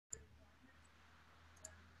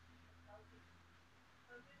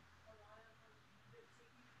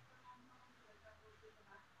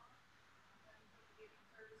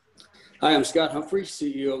Hi, I'm Scott Humphrey,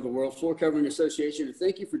 CEO of the World Floor Covering Association, and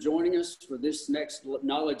thank you for joining us for this next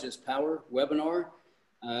Knowledge is Power webinar.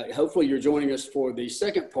 Hopefully you're joining us for the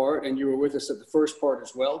second part, and you were with us at the first part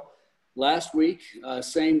as well. Last week,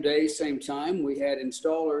 same day, same time, we had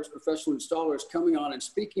installers, professional installers coming on and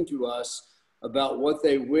speaking to us about what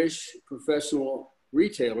they wish professional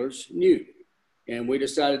retailers knew. And we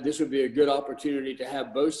decided this would be a good opportunity to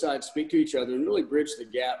have both sides speak to each other and really bridge the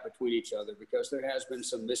gap between each other, because there has been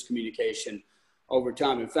some miscommunication over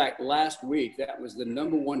time. In fact, last week, that was the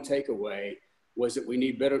number one takeaway, was that we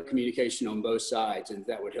need better communication on both sides, and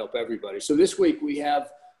that would help everybody. So this week we have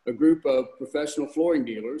a group of professional flooring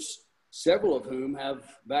dealers, several of whom have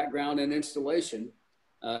background in installation,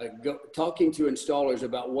 talking to installers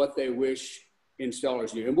about what they wish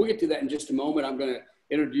installers knew. And we'll get to that in just a moment. I'm going to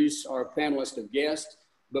introduce our panelist of guests.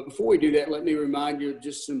 But before we do that, let me remind you of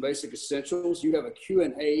just some basic essentials. You have a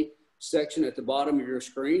Q&A section at the bottom of your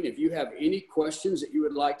screen. If you have any questions that you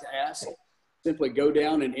would like to ask, simply go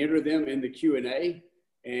down and enter them in the Q&A,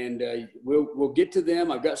 and we'll get to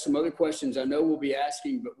them. I've got some other questions I know we'll be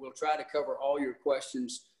asking, but we'll try to cover all your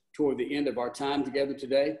questions toward the end of our time together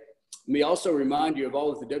today. Let me also remind you of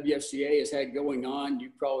all that the WFCA has had going on.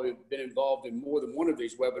 You've probably been involved in more than one of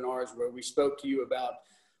these webinars where we spoke to you about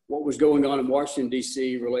what was going on in Washington,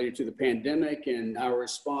 D.C. related to the pandemic and our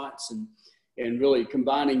response, and really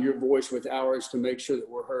combining your voice with ours to make sure that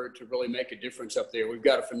we're heard to really make a difference up there. We've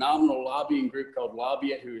got a phenomenal lobbying group called Lobby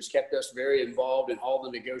It, who has kept us very involved in all the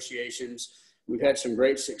negotiations. We've had some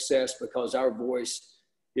great success because our voice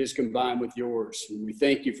is combined with yours, and we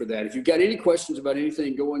thank you for that. If you've got any questions about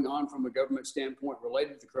anything going on from a government standpoint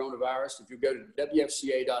related to the coronavirus, if you go to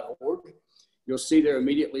WFCA.org, you'll see there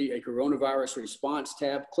immediately a coronavirus response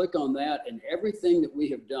tab. Click on that, and everything that we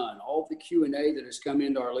have done, all the Q&A that has come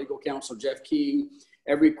into our legal counsel, Jeff King,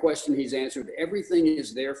 every question he's answered, everything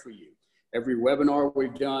is there for you. Every webinar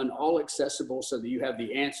we've done, all accessible so that you have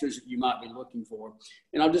the answers that you might be looking for.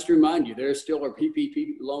 And I'll just remind you, there still are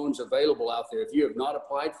PPP loans available out there. If you have not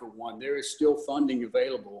applied for one, there is still funding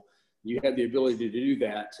available. You have the ability to do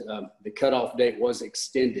that. The cutoff date was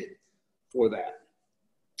extended for that.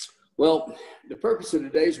 Well, the purpose of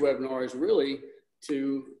today's webinar is really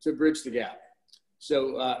to bridge the gap.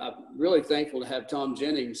 So I'm really thankful to have Tom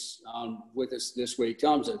Jennings with us this week.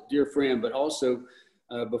 Tom's a dear friend, but also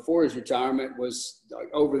before his retirement was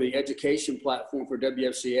over the education platform for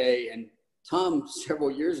WFCA. And Tom,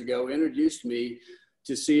 several years ago, introduced me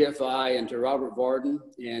to CFI and to Robert Varden.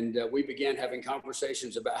 And we began having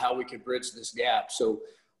conversations about how we could bridge this gap. So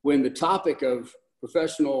when the topic of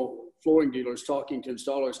professional flooring dealers talking to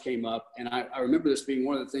installers came up, and I remember this being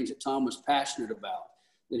one of the things that Tom was passionate about,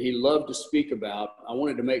 that he loved to speak about, I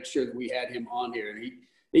wanted to make sure that we had him on here. And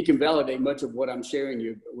he can validate much of what I'm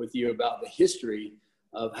sharing with you about the history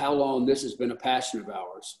of how long this has been a passion of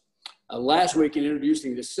ours. Last week in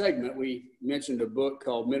introducing this segment, we mentioned a book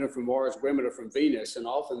called Men Are From Mars, Women Are From Venus, and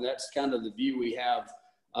often that's kind of the view we have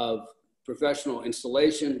of professional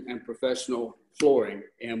installation and professional flooring,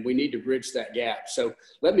 and we need to bridge that gap. So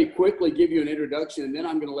let me quickly give you an introduction, and then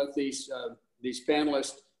I'm going to let these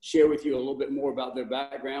panelists share with you a little bit more about their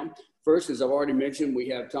background. First, as I've already mentioned, we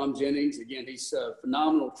have Tom Jennings. Again, he's a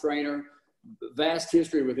phenomenal trainer, vast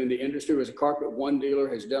history within the industry, was a Carpet One dealer,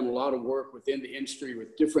 has done a lot of work within the industry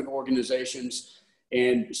with different organizations,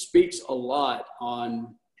 and speaks a lot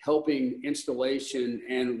on helping installation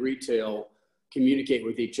and retail communicate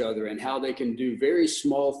with each other and how they can do very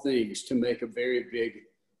small things to make a very big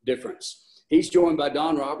difference. He's joined by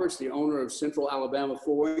Don Roberts, the owner of Central Alabama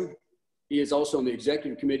Flooring. He is also on the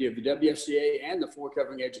executive committee of the WFCA and the Floor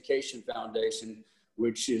Covering Education Foundation,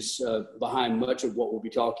 which is behind much of what we'll be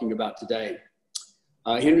talking about today.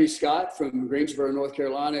 Henry Scott from Greensboro, North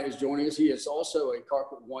Carolina is joining us. He is also a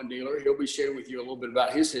Carpet One dealer. He'll be sharing with you a little bit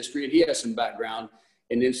about his history, and he has some background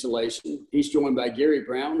in installation. He's joined by Gary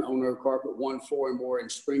Brown, owner of Carpet One Floor and More in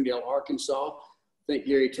Springdale, Arkansas. I think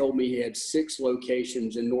Gary told me he had 6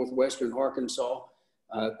 locations in northwestern Arkansas.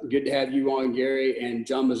 Good to have you on, Gary. And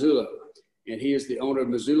John Mazzullo, and he is the owner of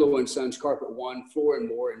Mazzullo & Sons Carpet One Floor and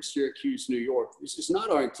More in Syracuse, New York. This is not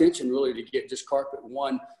our intention really to get just Carpet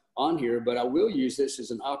One on here, but I will use this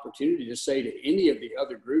as an opportunity to say to any of the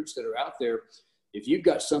other groups that are out there, if you've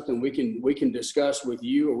got something we can discuss with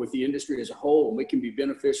you or with the industry as a whole, and we can be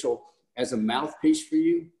beneficial as a mouthpiece for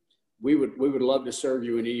you, we would love to serve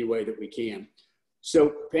you in any way that we can.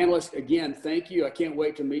 So panelists, again, thank you. I can't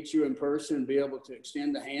wait to meet you in person and be able to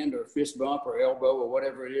extend the hand or fist bump or elbow or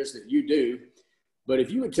whatever it is that you do. But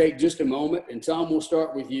if you would take just a moment, and Tom, we'll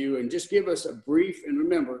start with you, and just give us a brief, and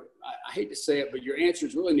remember, I hate to say it, but your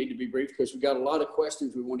answers really need to be brief because we've got a lot of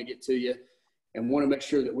questions we want to get to you. and want to make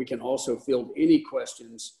sure that we can also field any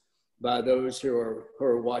questions by those who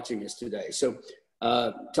are watching us today. So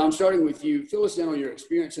Tom, starting with you, fill us in on your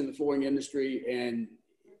experience in the flooring industry and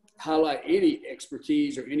highlight any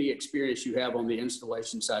expertise or any experience you have on the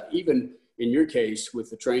installation side, even in your case with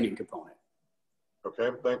the training component. Okay,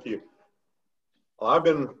 thank you. Well, I've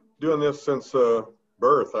been doing this since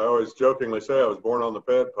birth. I always jokingly say I was born on the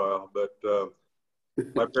pad pile, but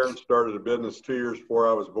my parents started a business 2 years before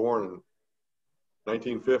I was born in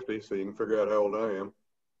 1950, so you can figure out how old I am.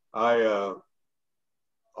 I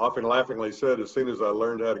often laughingly said as soon as I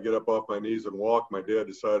learned how to get up off my knees and walk, my dad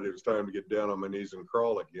decided it was time to get down on my knees and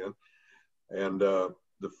crawl again. And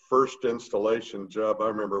the first installation job I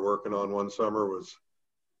remember working on one summer was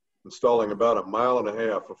installing about 1.5 miles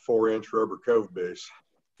of 4-inch rubber cove base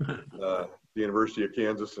the University of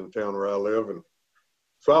Kansas in the town where I live. And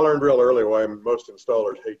so I learned real early why most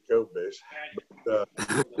installers hate cove base. But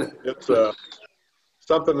it's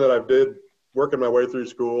something that I did working my way through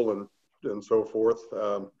school and so forth.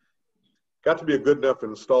 Got to be a good enough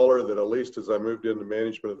installer that at least as I moved into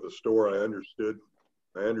management of the store, I understood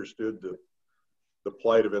the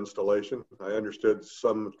plight of installation. I understood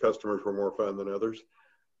some customers were more fun than others.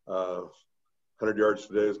 100 yards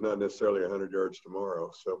today is not necessarily 100 yards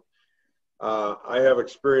tomorrow. So I have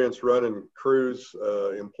experience running crews,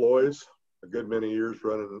 employees, a good many years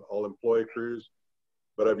running all employee crews,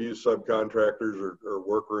 but I've used subcontractors or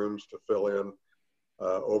work rooms to fill in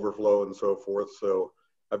overflow and so forth. So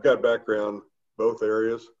I've got background both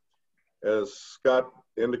areas. As Scott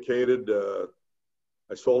indicated,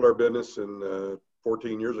 I sold our business in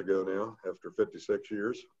 14 years ago now, after 56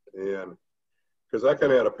 years. And because I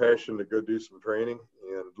kind of had a passion to go do some training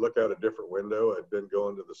and look out a different window. I'd been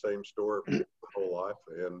going to the same store my whole life.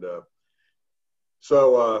 And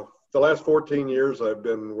so the last 14 years, I've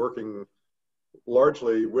been working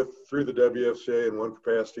largely through the WFCA in one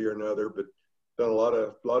capacity or another, but done a lot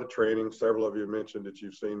of training. Several of you mentioned that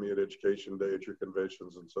you've seen me at Education Day, at your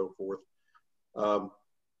conventions and so forth.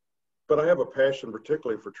 But I have a passion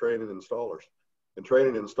particularly for training installers and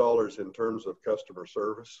training installers in terms of customer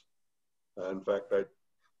service. In fact,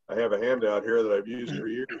 I have a handout here that I've used for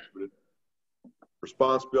years, but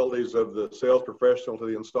responsibilities of the sales professional to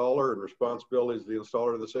the installer and responsibilities of the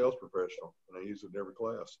installer to the sales professional. And I use it in every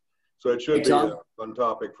class. So it should be a fun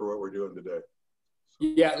topic for what we're doing today.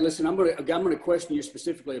 Yeah, listen, I'm gonna question you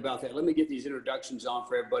specifically about that. Let me get these introductions on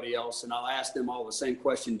for everybody else, and I'll ask them all the same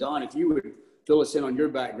question. Don, if you would fill us in on your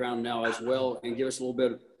background now as well and give us a little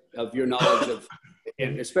bit of your knowledge of,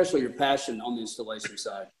 and especially your passion on the installation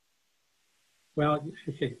side. Well,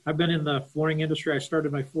 okay. I've been in the flooring industry. I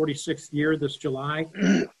started my 46th year this July.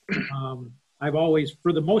 I've always,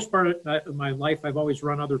 for the most part of my life, I've always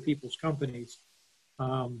run other people's companies.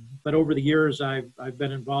 But over the years, I've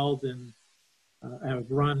been involved in, I've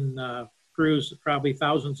run crews, probably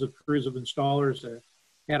thousands of crews of installers.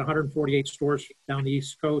 Had 148 stores down the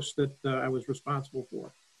East Coast that I was responsible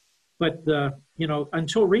for. But, you know,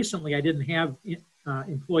 until recently, I didn't have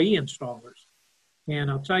employee installers.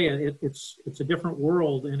 And I'll tell you, it's a different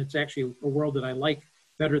world, and it's actually a world that I like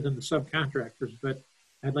better than the subcontractors. But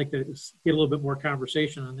I'd like to get a little bit more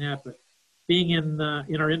conversation on that. But being in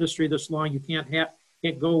our industry this long, you can't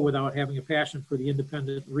go without having a passion for the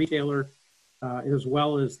independent retailer, as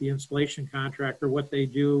well as the installation contractor, what they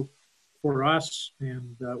do for us,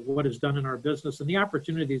 and what is done in our business, and the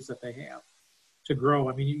opportunities that they have to grow.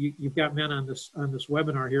 I mean, you've got men on this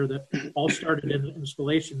webinar here that all started in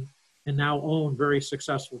installation and now own very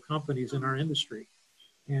successful companies in our industry.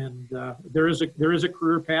 And there is a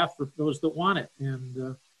career path for those that want it.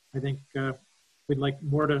 And I think we'd like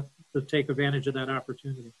more to take advantage of that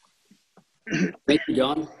opportunity. Thank you,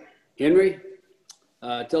 Don. Henry,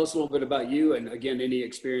 tell us a little bit about you and, again, any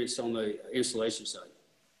experience on the installation side.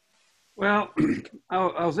 Well,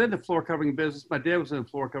 I was in the floor covering business. My dad was in the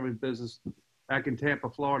floor covering business back in Tampa,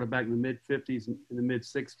 Florida, back in the mid-50s and in the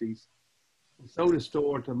mid-60s. Sold a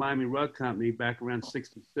store to Miami Rug Company back around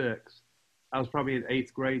 66. I was probably in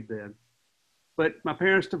 8th grade then. But my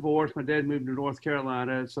parents divorced. My dad moved to North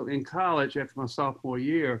Carolina. So in college, after my sophomore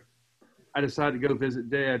year, I decided to go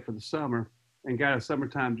visit Dad for the summer and got a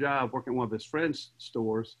summertime job working at one of his friend's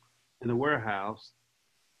stores in the warehouse.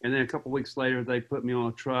 And then a couple of weeks later, they put me on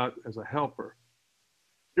a truck as a helper.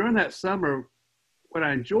 During that summer, what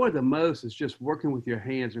I enjoy the most is just working with your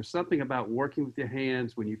hands. There's something about working with your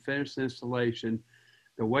hands when you finish the installation,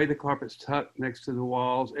 the way the carpet's tucked next to the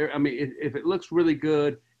walls. I mean, if it looks really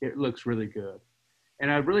good, it looks really good. And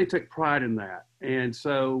I really took pride in that. And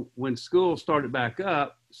so when school started back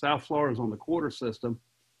up, South Florida was on the quarter system.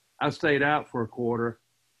 I stayed out for a quarter.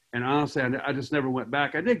 And honestly, I just never went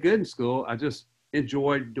back. I did good in school. I just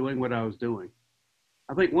enjoyed doing what I was doing.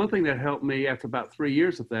 I think one thing that helped me after about 3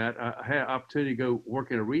 years of that, I had an opportunity to go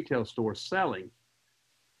work in a retail store selling.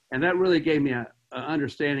 And that really gave me an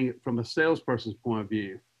understanding from a salesperson's point of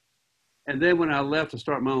view. And then when I left to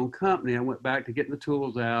start my own company, I went back to getting the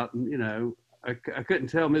tools out. And, you know, I couldn't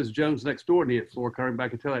tell Ms. Jones next door needed floor covering, but I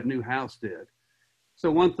could tell that new house did.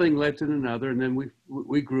 So one thing led to another, and then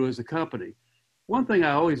we grew as a company. One thing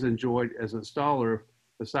I always enjoyed as an installer,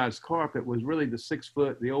 besides carpet, was really the 6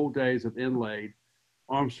 foot, the old days of inlaid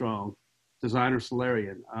Armstrong designer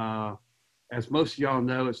Solarian. As most of y'all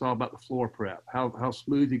know, it's all about the floor prep, how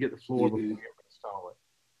smooth you get the floor before you ever install it.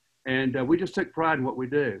 And we just took pride in what we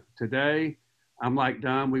do. Today, I'm like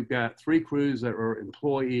Don, we've got 3 crews that are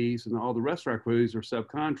employees, and all the rest of our crews are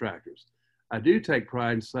subcontractors. I do take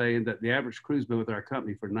pride in saying that the average crew's been with our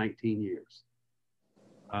company for 19 years.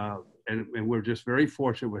 And we're just very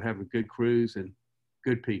fortunate with having good crews and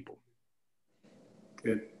good people.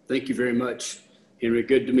 Good. Thank you very much, Henry.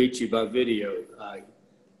 Good to meet you by video.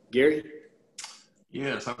 Gary?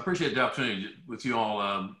 Yes, I appreciate the opportunity with you all.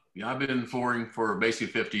 I've been in flooring for basically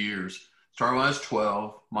 50 years. Started when I was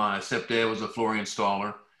 12. My stepdad was a flooring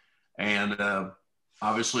installer, and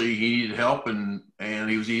obviously he needed help, and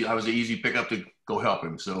I was an easy pickup to go help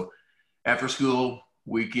him. So after school,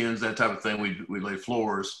 weekends, that type of thing, we laid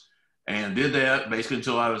floors and did that basically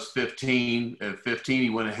until I was 15. At 15, he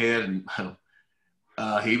went ahead and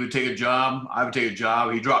he would take a job. I would take a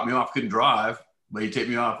job. He dropped me off, couldn't drive, but he'd take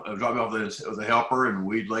me off, drop me off as a helper, and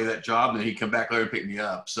we'd lay that job, and then he'd come back later and pick me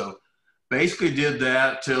up. So basically did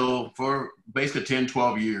that for basically 10,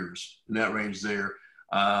 12 years in that range there.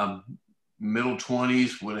 Middle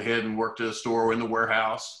 20s, went ahead and worked at a store in the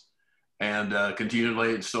warehouse and continued to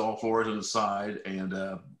install floors on the side. And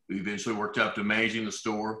we eventually worked up to managing the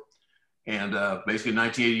store. And basically in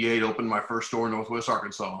 1988, opened my first store in Northwest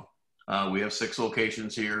Arkansas. We have 6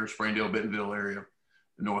 locations here, Springdale, Bentonville area,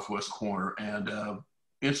 the northwest corner. And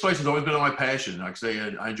installation's always been my passion. Like I say,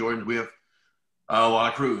 I enjoy it. We have a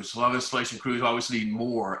lot of crews, a lot of installation crews obviously need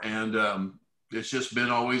more. And it's just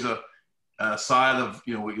been always a side of,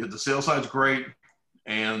 the sales side's great.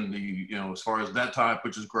 And as far as that type,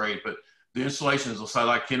 which is great, but the installation is the side,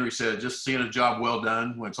 like Henry said, just seeing a job well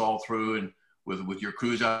done when it's all through, and with your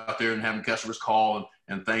crews out there and having customers call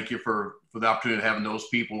and thank you for the opportunity of having those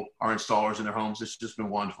people, our installers in their homes. It's just been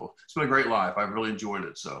wonderful. It's been a great life. I've really enjoyed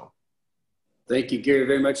it. So. Thank you, Gary,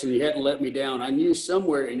 very much. And you hadn't let me down. I knew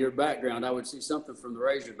somewhere in your background, I would see something from the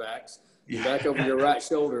Razorbacks. Yeah. Back over your right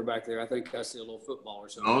shoulder back there, I think I see a little football or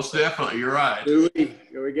something. Most definitely. You're right.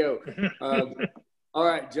 Here we go. All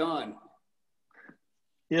right, John.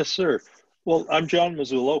 Yes, sir. Well, I'm John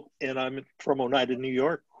Mazzullo, and I'm from Oneida, New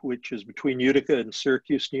York, which is between Utica and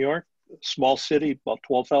Syracuse, New York. Small city, about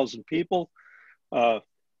 12,000 people.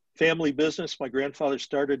 Family business. My grandfather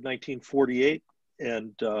started in 1948,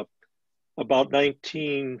 and about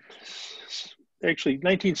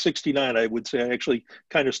 1969, I would say, I actually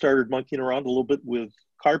kind of started monkeying around a little bit with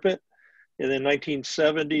carpet. And then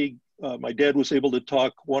 1970, my dad was able to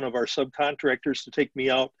talk one of our subcontractors to take me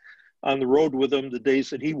out on the road with him the days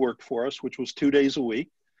that he worked for us, which was 2 days a week.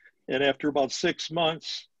 And after about 6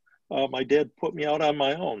 months, my dad put me out on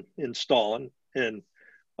my own installing. And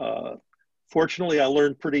fortunately, I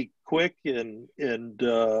learned pretty quick, and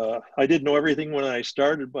I didn't know everything when I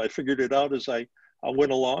started, but I figured it out as I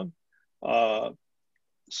went along.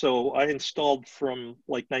 So I installed from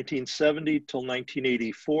like 1970 till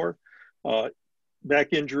 1984.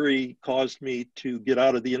 Back injury caused me to get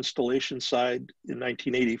out of the installation side in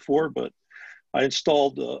 1984, but I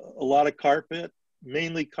installed a lot of carpet,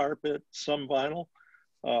 mainly carpet, some vinyl.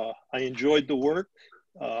 I enjoyed the work.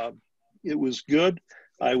 It was good.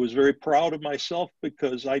 I was very proud of myself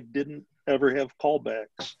because I didn't ever have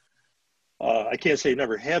callbacks. I can't say I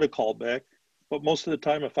never had a callback, but most of the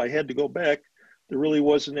time, if I had to go back, there really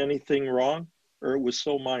wasn't anything wrong, or it was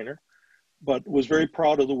so minor. But was very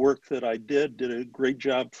proud of the work that I did a great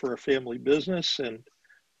job for a family business. And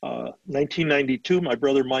 1992, my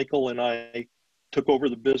brother Michael and I took over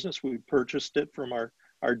the business. We purchased it from our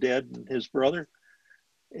dad and his brother.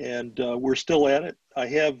 And we're still at it. I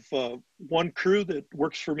have one crew that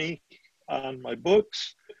works for me on my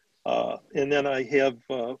books. And then I have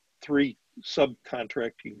 3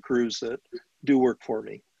 subcontracting crews that do work for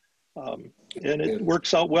me. And it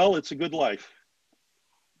works out well. It's a good life.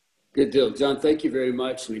 Good deal. John, thank you very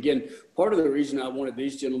much. And again, part of the reason I wanted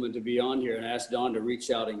these gentlemen to be on here and asked Don to reach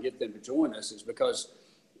out and get them to join us is because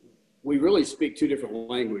we really speak 2 different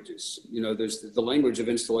languages. There's the language of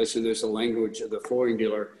installation, there's the language of the flooring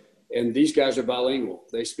dealer. And these guys are bilingual.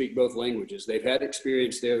 They speak both languages. They've had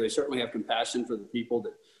experience there. They certainly have compassion for the people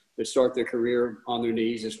that start their career on their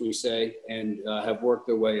knees, as we say, and have worked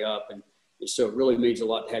their way up. And so it really means a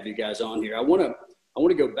lot to have you guys on here. I want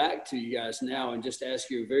to go back to you guys now and just ask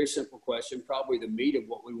you a very simple question, probably the meat of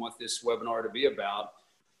what we want this webinar to be about.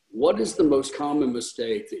 What is the most common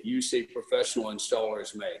mistake that you see professional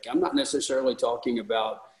installers make? I'm not necessarily talking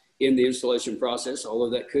about in the installation process, although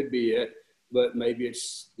that could be it, but maybe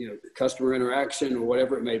it's, customer interaction or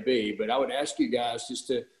whatever it may be. But I would ask you guys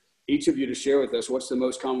each of you to share with us, what's the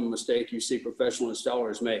most common mistake you see professional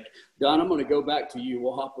installers make? Don, I'm going to go back to you.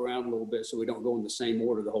 We'll hop around a little bit so we don't go in the same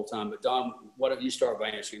order the whole time. But Don, why don't you start by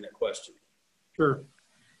answering that question? Sure.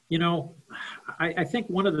 I think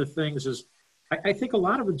one of the things is, I think a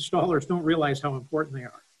lot of installers don't realize how important they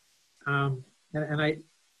are. I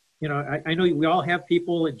know we all have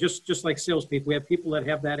people, just like salespeople, we have people that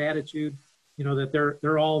have that attitude, that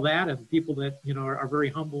they're all that, and people that, are very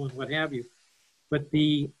humble and what have you. But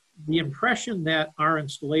the impression that our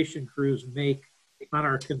installation crews make on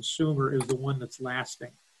our consumer is the one that's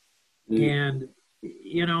lasting. And,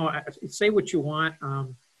 say what you want.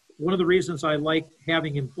 One of the reasons I like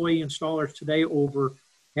having employee installers today over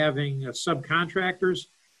having subcontractors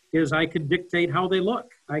is I can dictate how they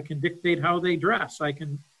look. I can dictate how they dress. I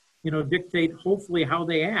can, dictate hopefully how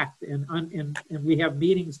they act. And we have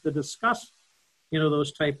meetings to discuss,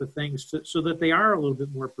 those type of things so that they are a little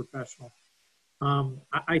bit more professional.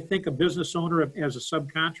 I think a business owner as a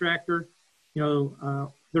subcontractor,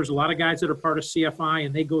 there's a lot of guys that are part of CFI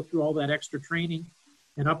and they go through all that extra training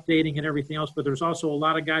and updating and everything else. But there's also a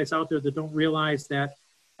lot of guys out there that don't realize that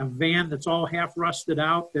a van that's all half rusted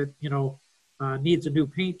out that, needs a new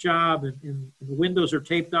paint job and the windows are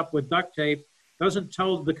taped up with duct tape doesn't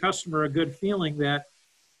tell the customer a good feeling that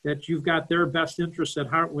you've got their best interests at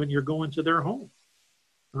heart when you're going to their home.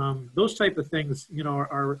 Those type of things,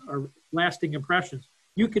 are lasting impressions.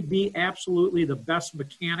 You could be absolutely the best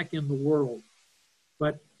mechanic in the world,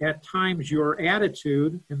 but at times your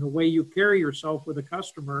attitude and the way you carry yourself with a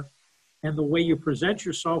customer and the way you present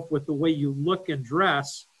yourself with the way you look and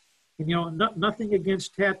dress, and nothing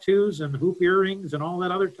against tattoos and hoop earrings and all that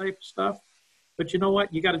other type of stuff, but you know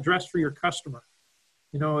what? You got to dress for your customer.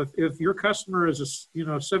 If your customer is a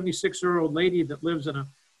 76-year-old lady that lives in a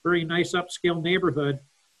very nice upscale neighborhood,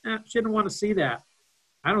 she didn't want to see that.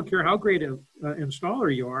 I don't care how great an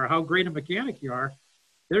installer you are, how great a mechanic you are,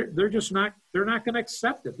 they're not going to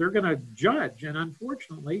accept it. They're going to judge. And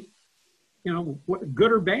unfortunately,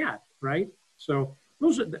 good or bad, right? So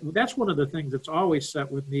that's one of the things that's always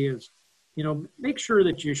set with me is, make sure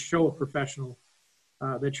that you show a professional,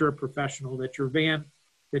 that you're a professional, that your van,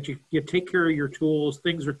 that you take care of your tools,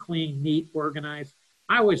 things are clean, neat, organized.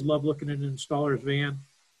 I always love looking at an installer's van.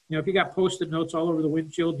 If you got Post-it notes all over the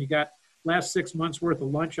windshield and you got last 6 months worth of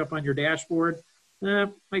lunch up on your dashboard,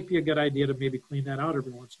 might be a good idea to maybe clean that out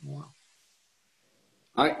every once in a while.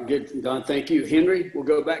 All right, good, Don, thank you. Henry, we'll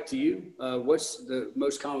go back to you. What's the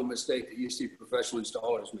most common mistake that you see professional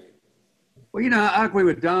installers make? Well, I agree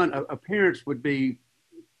with Don. Appearance would be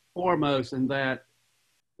foremost in that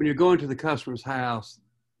when you're going to the customer's house,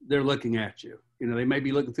 they're looking at you. They may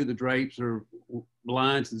be looking through the drapes or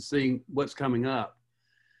blinds and seeing what's coming up.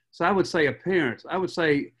 So I would say appearance. I would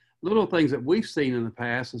say little things that we've seen in the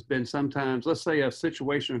past has been sometimes, let's say a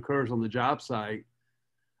situation occurs on the job site.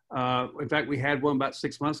 In fact, we had one about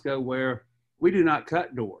 6 months ago where we do not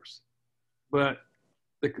cut doors, but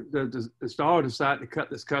the installer decided to cut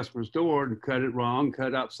this customer's door and cut it wrong, cut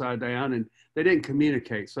it upside down, and they didn't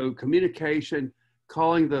communicate. So communication,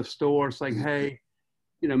 calling the store saying, hey,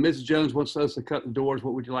 Mrs. Jones wants us to cut the doors.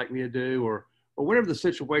 What would you like me to do? Or whatever the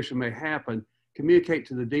situation may happen, communicate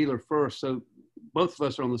to the dealer first so both of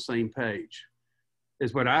us are on the same page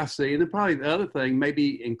is what I see. And then probably the other thing,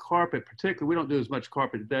 maybe in carpet particularly, we don't do as much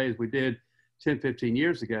carpet today as we did 10, 15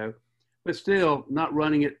 years ago, but still not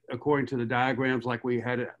running it according to the diagrams like we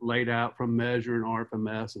had it laid out from Measure and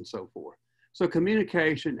RFMS and so forth. So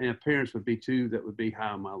communication and appearance would be two that would be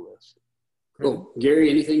high on my list. Cool. Gary,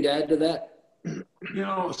 anything to add to that?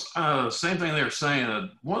 Same thing they were saying.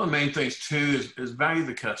 One of the main things too is value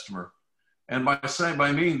the customer. And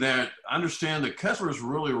by meaning that, understand the customer is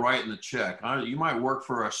really writing the check. You might work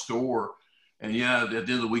for a store, and at the end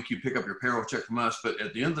of the week you pick up your payroll check from us. But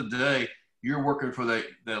at the end of the day, you're working for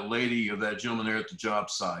that lady or that gentleman there at the job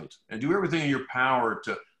site, and do everything in your power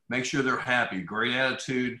to make sure they're happy, great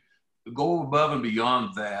attitude. Go above and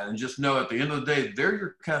beyond that, and just know at the end of the day, they're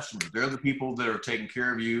your customers. They're the people that are taking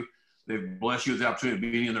care of you. They've blessed you with the opportunity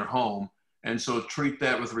of being in their home. And so treat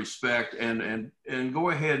that with respect and go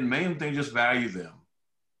ahead and main thing, just value them.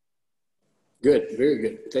 Good, very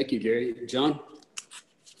good. Thank you, Gary. John?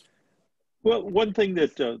 Well, one thing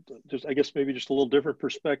that just, I guess maybe just a little different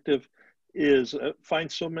perspective is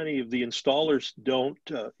find so many of the installers don't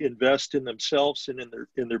invest in themselves and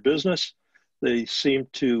in their business. They seem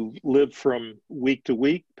to live from week to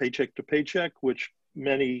week, paycheck to paycheck, which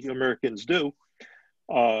many Americans do.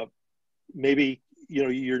 Maybe, you know,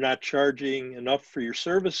 you're not charging enough for your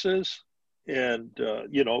services. And,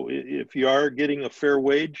 you know, if you are getting a fair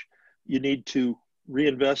wage, you need to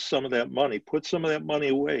reinvest some of that money, put some of that money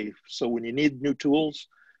away. So when you need new tools,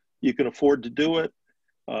 you can afford to do it.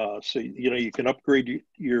 So, you know, you can upgrade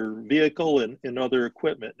your vehicle and other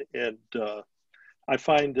equipment. And I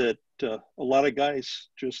find that a lot of guys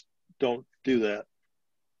just don't do that.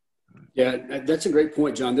 Yeah, that's a great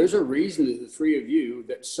point, John. There's a reason that the three of you,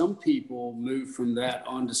 that some people move from that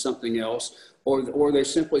onto something else, or they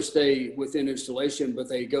simply stay within installation, but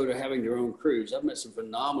they go to having their own crews. I've met some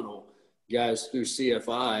phenomenal guys through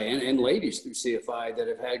CFI and ladies through CFI that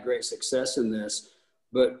have had great success in this.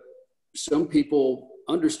 But some people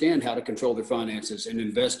understand how to control their finances and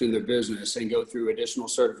invest in their business and go through additional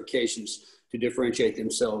certifications to differentiate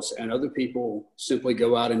themselves. And other people simply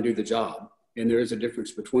go out and do the job. And there is a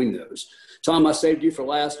difference between those. Tom, I saved you for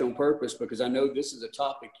last on purpose because I know this is a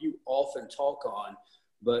topic you often talk on,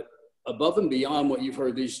 but above and beyond what you've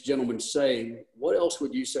heard these gentlemen say, what else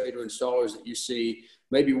would you say to installers that you see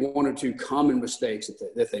maybe one or two common mistakes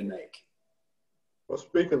that they make? Well,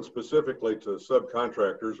 speaking specifically to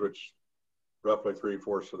subcontractors, which roughly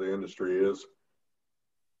 3/4 of the industry is,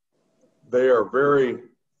 they are very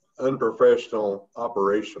unprofessional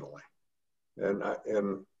operationally. And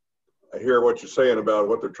I hear what you're saying about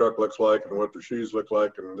what their truck looks like and what their shoes look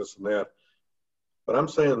like and this and that. But I'm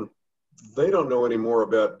saying they don't know any more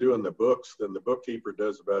about doing the books than the bookkeeper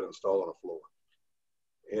does about installing a floor.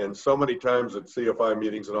 And so many times at CFI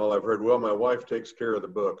meetings and all, I've heard, well, my wife takes care of the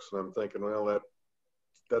books. And I'm thinking, well,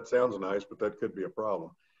 that sounds nice, but that could be a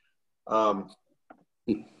problem.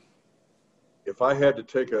 If I had to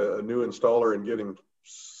take a new installer and get him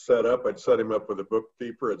set up, I'd set him up with a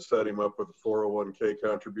bookkeeper, I'd set him up with a 401k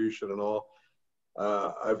contribution and all.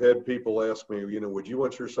 I've had people ask me, you know, would you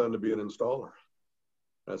want your son to be an installer?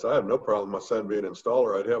 I said, I have no problem with my son being an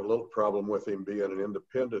installer. I'd have a little problem with him being an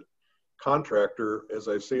independent contractor as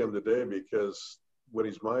I see him today, because when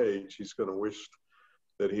he's my age, he's going to wish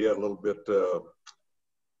that he had a little bit,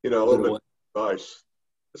 you know, a little bit of advice.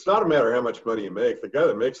 It's not a matter of how much money you make. The guy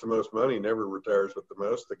that makes the most money never retires with the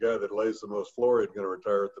most. The guy that lays the most floor isn't going to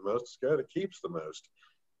retire with the most. It's the guy that keeps the most.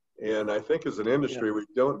 And I think as an industry, we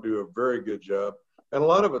don't do a very good job. And a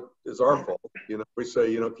lot of it is our fault. You know, we say,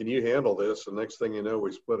 you know, can you handle this? And next thing you know,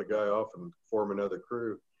 we split a guy off and form another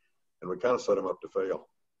crew. And we kind of set them up to fail.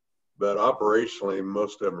 But operationally,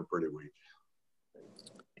 most of them are pretty weak.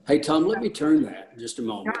 Hey, Tom, let me turn that just a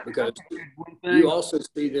moment, because you also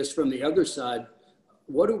see this from the other side.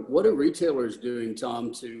 What are retailers doing,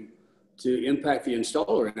 Tom, to impact the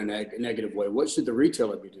installer in a negative way? What should the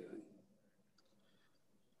retailer be doing?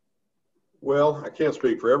 Well, I can't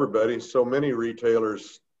speak for everybody. So many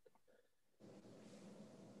retailers,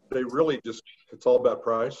 they really just, it's all about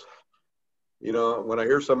price. You know, when I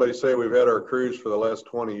hear somebody say we've had our crews for the last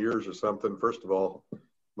 20 years or something, first of all,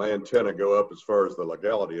 my antenna go up as far as the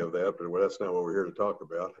legality of that, but that's not what we're here to talk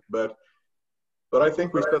about. But I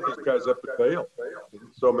think we set these guys up to fail in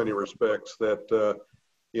so many respects that,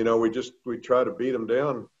 you know, we try to beat them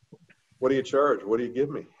down. What do you charge? What do you give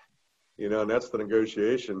me? You know, and that's the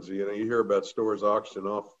negotiations. You know, you hear about stores auctioning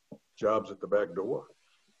off jobs at the back door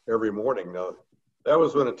every morning. Now, that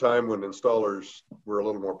was when a time when installers were a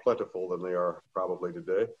little more plentiful than they are probably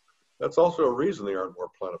today. That's also a reason they aren't more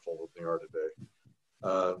plentiful than they are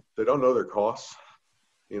today. They don't know their costs.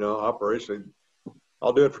 You know, operationally,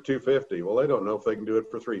 I'll do it for $250. Well, they don't know if they can do it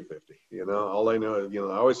for $350. You know, all they know is, you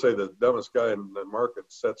know, I always say the dumbest guy in the market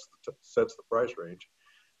sets the price range.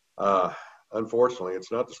 Unfortunately,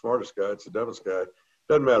 it's not the smartest guy, it's the dumbest guy.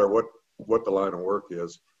 Doesn't matter what the line of work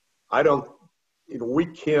is. You know, we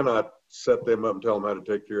cannot set them up and tell them how to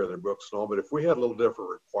take care of their books and all, but if we had a little different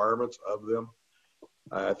requirements of them,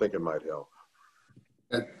 I think it might help.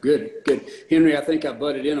 Good. Henry, I think I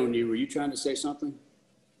butted in on you. Were you trying to say something?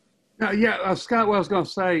 Yeah, Scott, what I was going to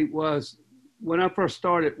say was, when I first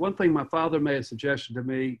started, one thing my father made a suggestion to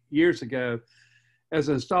me years ago, as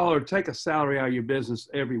an installer, take a salary out of your business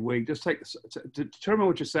every week. Just to determine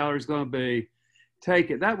what your salary is going to be, take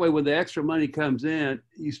it. That way, when the extra money comes in,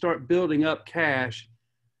 you start building up cash,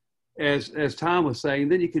 as Tom was saying.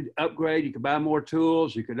 Then you could upgrade, you could buy more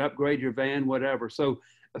tools, you could upgrade your van, whatever. So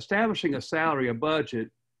establishing a salary, a budget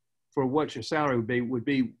for what your salary would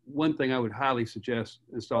be one thing I would highly suggest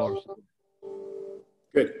installers.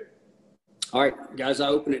 All right, guys, I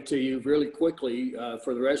open it to you really quickly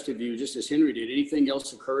for the rest of you, just as Henry did. Anything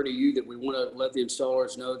else occur to you that we want to let the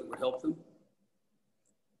installers know that would help them?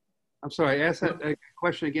 I'm sorry, ask that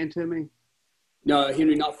question again to me. No,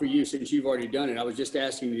 Henry, not for you since you've already done it. I was just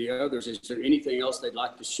asking the others, is there anything else they'd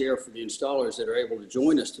like to share for the installers that are able to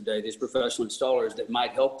join us today, these professional installers that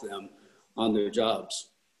might help them on their jobs?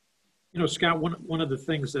 You know, Scott, one of the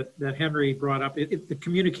things that Henry brought up, the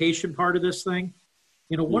communication part of this thing,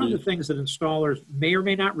 you know, one of the things that installers may or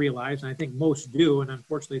may not realize, and I think most do, and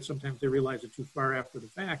unfortunately sometimes they realize it too far after the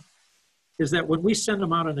fact, is that when we send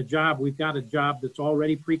them out on a job, we've got a job that's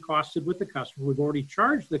already pre-costed with the customer. We've already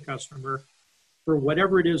charged the customer for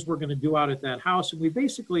whatever it is we're going to do out at that house, and we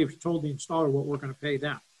basically have told the installer what we're going to pay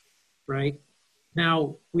them, right?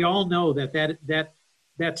 Now, we all know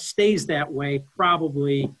that stays that way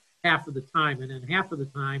probably half of the time, and then half of the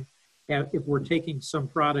time, if we're taking some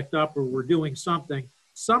product up or we're doing something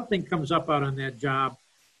comes up out on that job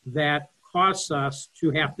that costs us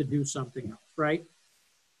to have to do something else, right?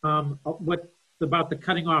 What about the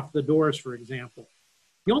cutting off the doors, for example?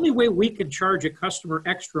 The only way we can charge a customer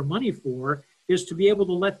extra money for is to be able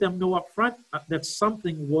to let them know up front that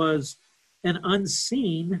something was an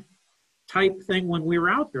unseen type thing when we were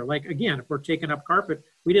out there. Like, again, if we're taking up carpet,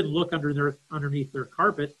 we didn't look underneath their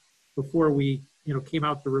carpet before we, you know, came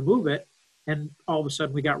out to remove it. And all of a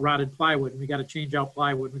sudden we got rotted plywood and we got to change out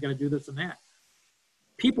plywood and we got to do this and that.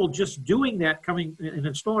 People just doing that, an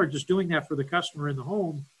installer just doing that for the customer in the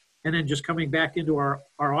home, and then just coming back into our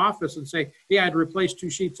office and say, hey, I had to replace 2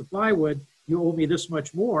 sheets of plywood. You owe me this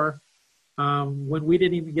much more, when we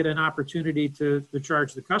didn't even get an opportunity to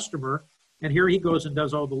charge the customer. And here he goes and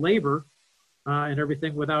does all the labor and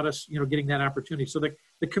everything without us, you know, getting that opportunity. So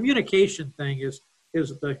the communication thing is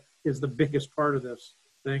the biggest part of this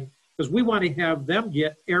thing, because we want to have them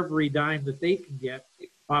get every dime that they can get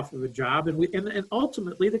off of a job, and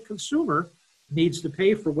ultimately the consumer needs to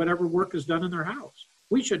pay for whatever work is done in their house.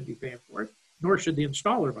 We shouldn't be paying for it, nor should the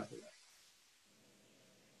installer, by the way.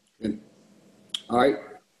 Good. All right,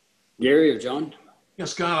 Gary or John? Yeah,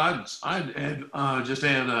 Scott, I'd just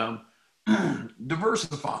add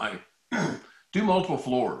diversify, do multiple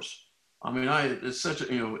floors. I mean, it's such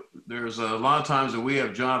a, you know, there's a lot of times that we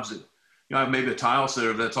have jobs that, you know, I have maybe a tile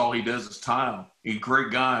setter, that's all he does is tile. He's a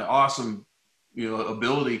great guy, awesome, you know,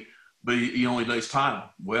 ability, but he only does tile.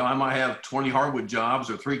 Well, I might have 20 hardwood jobs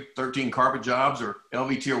or 13 carpet jobs or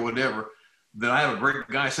LVT or whatever, that I have a great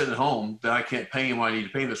guy sitting at home that I can't pay him what I need to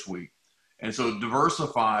pay this week. And so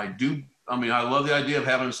diversify, I mean, I love the idea of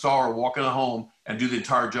having an installer walk in a home and do the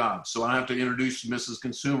entire job. So I don't have to introduce Mrs.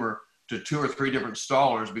 Consumer to 2 or 3 different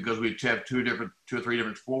installers because we have 2 or 3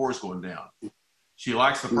 different floors going down. She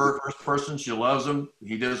likes the first person. She loves him.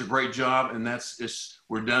 He does a great job, and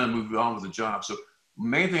we're done and move on with the job. So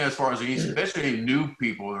main thing as far as especially new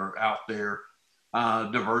people that are out there,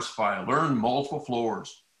 diversify, learn multiple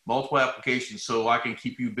floors, multiple applications, so I can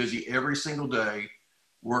keep you busy every single day,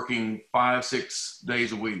 working 5-6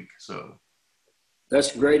 days a week. So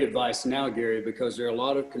that's great advice now, Gary, because there are a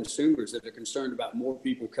lot of consumers that are concerned about more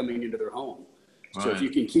people coming into their home. So if you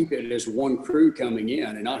can keep it as one crew coming in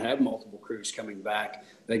and not have multiple crews coming back,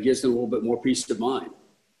 that gives them a little bit more peace of mind.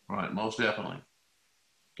 Right, most definitely.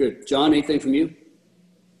 Good. John, anything from you?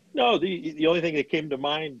 No, the only thing that came to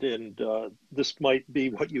mind, and this might be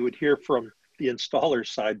what you would hear from the installer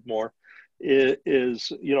side more,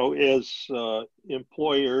 is you know, as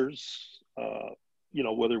employers, you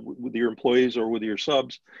know, whether with your employees or with your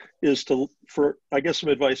subs, is I guess some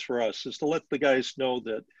advice for us is to let the guys know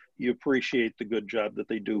that you appreciate the good job that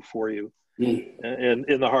they do for you and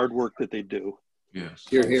the hard work that they do. Yes.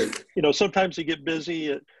 Here. You know, sometimes they get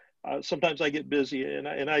busy. Sometimes I get busy, and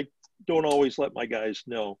I don't always let my guys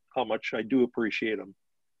know how much I do appreciate them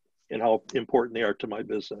and how important they are to my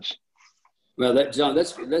business. Well, John,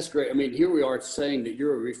 that's great. I mean, here we are saying that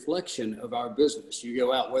you're a reflection of our business. You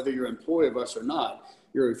go out, whether you're an employee of us or not,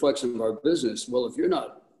 you're a reflection of our business. Well, if you're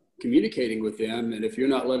not communicating with them and if you're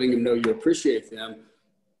not letting them know you appreciate them,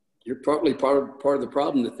 you're probably part of the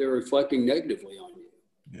problem that they're reflecting negatively on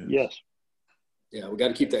you. Yes. Yeah, we got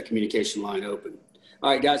to keep that communication line open.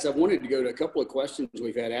 All right, guys, I wanted to go to a couple of questions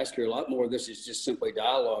we've had asked here. A lot more of this is just simply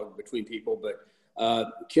dialogue between people, but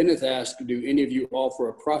Kenneth asked, do any of you offer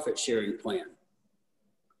a profit sharing plan?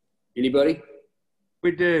 Anybody?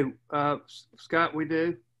 We do. Scott, we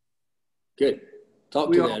do. Good.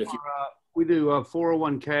 Talk to that. We do a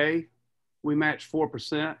 401k. We match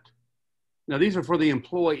 4%. Now, these are for the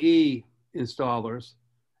employee installers.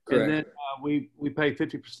 Correct. And then we pay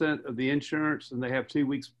 50% of the insurance, and they have 2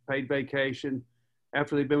 weeks paid vacation.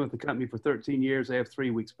 After they've been with the company for 13 years, they have 3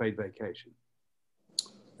 weeks paid vacation.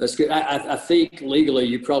 That's good. I think legally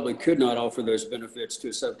you probably could not offer those benefits to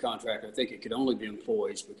a subcontractor. I think it could only be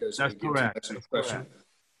employees because That's it would correct. give too much That's impression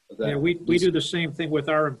of Yeah, that. we do the same thing with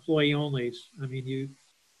our employee onlys. I mean,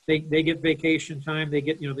 they get vacation time, they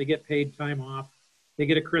get paid time off, they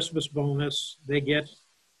get a Christmas bonus, they get,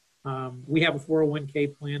 we have a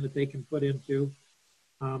 401k plan that they can put into.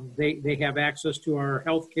 They have access to our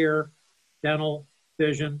health care, dental,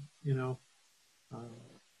 vision,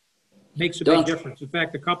 makes a big difference. In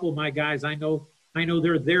fact, a couple of my guys, I know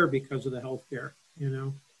they're there because of the health care,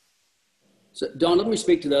 So Don, let me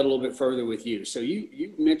speak to that a little bit further with you. So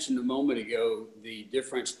you mentioned a moment ago the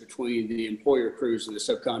difference between the employer crews and the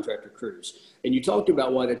subcontractor crews. And you talked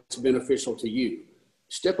about why it's beneficial to you.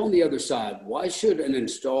 Step on the other side. Why should an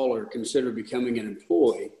installer consider becoming an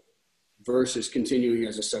employee versus continuing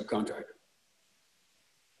as a subcontractor?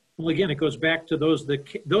 Well, again, it goes back to those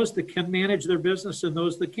that can manage their business and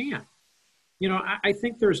those that can't. I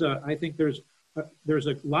think there's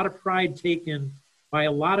a lot of pride taken by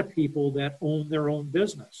a lot of people that own their own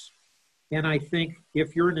business. And I think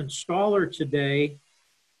if you're an installer today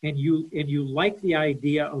and you like the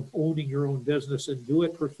idea of owning your own business and do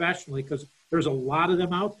it professionally, because there's a lot of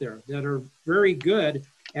them out there that are very good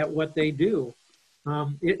at what they do.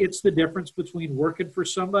 It's the difference between working for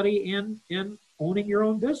somebody and owning your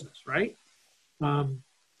own business, right?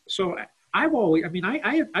 So I've always,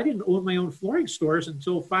 I didn't own my own flooring stores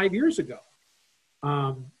until 5 years ago.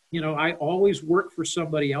 I always worked for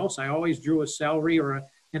somebody else. I always drew a salary or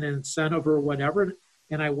an incentive or whatever,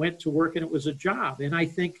 and I went to work and it was a job. And I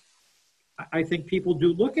think people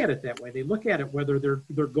do look at it that way. They look at it whether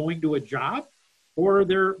they're going to a job or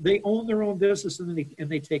they own their own business and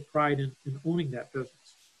they take pride in owning that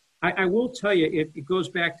business. I will tell you, it goes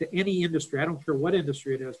back to any industry. I don't care what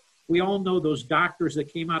industry it is. We all know those doctors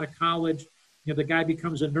that came out of college. The guy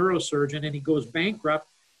becomes a neurosurgeon and he goes bankrupt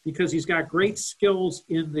because he's got great skills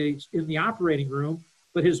in the operating room,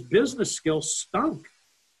 but his business skills stunk.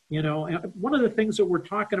 And one of the things that we're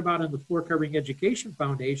talking about in the Floor Covering Education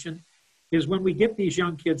Foundation is when we get these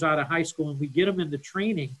young kids out of high school and we get them into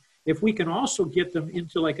training, if we can also get them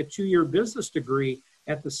into like a 2-year business degree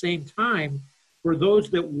at the same time for those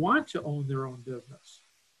that want to own their own business.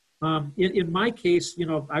 In my case,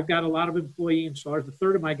 I've got a lot of employee installers. A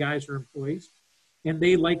third of my guys are employees, and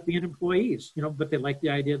they like being employees, but they like the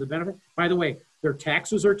idea of the benefit. By the way, their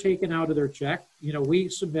taxes are taken out of their check. We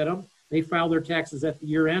submit them. They file their taxes at the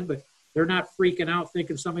year end, but they're not freaking out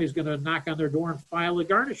thinking somebody's going to knock on their door and file a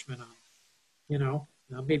garnishment on them.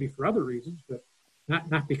 Now maybe for other reasons, but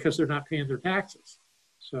not because they're not paying their taxes.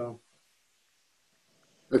 So.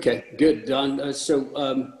 Okay, good, Don.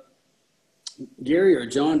 Gary or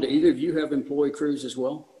John, do either of you have employee crews as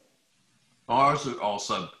well? Ours are all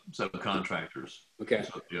subcontractors. Okay.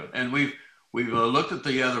 So, yeah, and we've looked at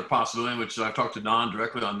the other possibility, which I've talked to Don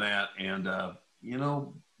directly on that, and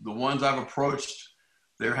the ones I've approached,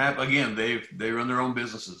 they run their own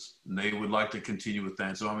businesses, and they would like to continue with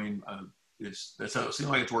that. So that's how it seems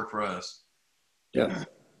like it's worked for us. Yeah,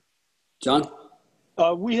 John.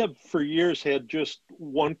 We have for years had just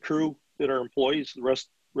one crew that are employees. The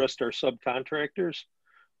rest are subcontractors.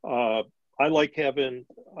 I like having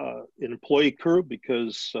an employee crew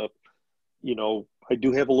because, I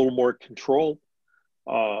do have a little more control.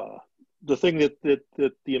 The thing that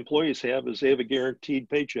the employees have is they have a guaranteed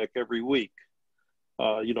paycheck every week.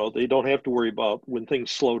 They don't have to worry about when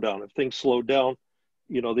things slow down. If things slow down,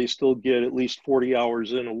 they still get at least 40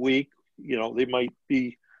 hours in a week. They might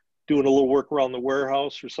be doing a little work around the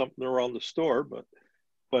warehouse or something around the store,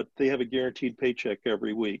 but they have a guaranteed paycheck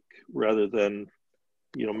every week rather than,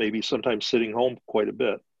 maybe sometimes sitting home quite a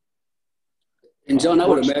bit. And John, I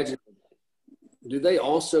would imagine, do they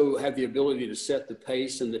also have the ability to set the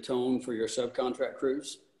pace and the tone for your subcontract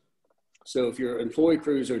crews? So if your employee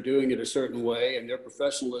crews are doing it a certain way and their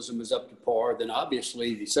professionalism is up to par, then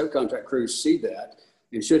obviously the subcontract crews see that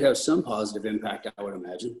and should have some positive impact, I would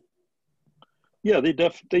imagine. Yeah, they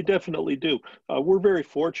definitely do. We're very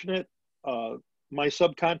fortunate. My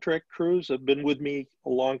subcontract crews have been with me a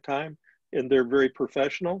long time, and they're very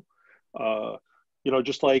professional.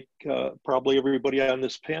 Just like probably everybody on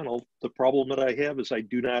this panel, the problem that I have is I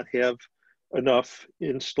do not have enough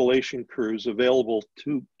installation crews available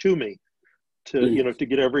to me to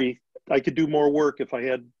get I could do more work if I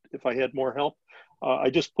had more help. I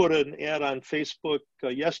just put an ad on Facebook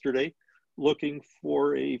yesterday looking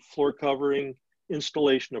for a floor covering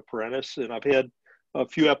installation apprentice, and I've had a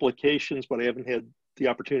few applications, but I haven't had the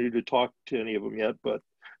opportunity to talk to any of them yet. But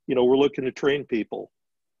we're looking to train people.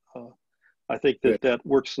 I think that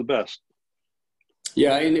works the best.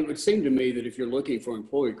 Yeah, and it would seem to me that if you're looking for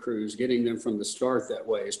employee crews, getting them from the start that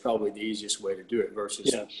way is probably the easiest way to do it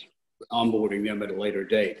versus onboarding them at a later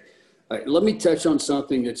date. Let me touch on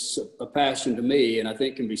something that's a passion to me and I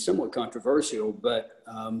think can be somewhat controversial, but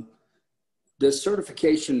does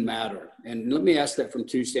certification matter? And let me ask that from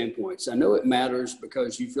two standpoints. I know it matters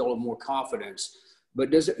because you feel more confidence,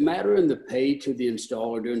 but does it matter in the pay to the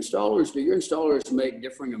installer? Do your installers make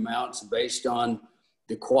differing amounts based on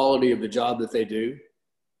the quality of the job that they do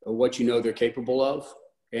or what you know they're capable of?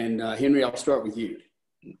 And Henry, I'll start with you.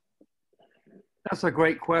 That's a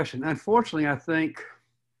great question. Unfortunately, I think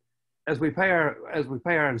as we pay our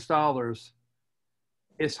installers,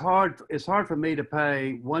 it's hard for me to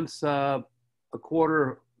pay one sub a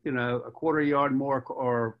quarter yard more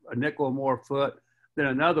or a nickel more a foot than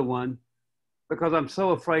another one, because I'm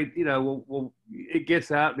so afraid, it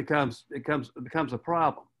gets out, it becomes a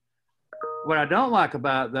problem. What I don't like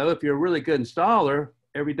about it, though, if you're a really good installer,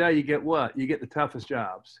 every day you get what? You get the toughest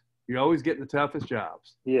jobs. You always get the toughest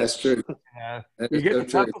jobs. Yes, true. You get the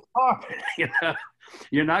toughest carpet.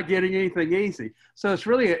 You're not getting anything easy. So it's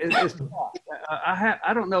really it's tough.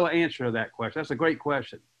 I don't know an answer to that question. That's a great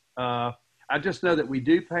question. I just know that we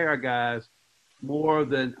do pay our guys more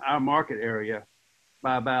than our market area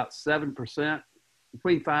by about 7%,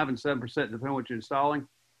 between 5 and 7%, depending on what you're installing.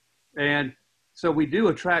 And so we do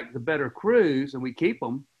attract the better crews and we keep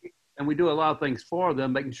them, and we do a lot of things for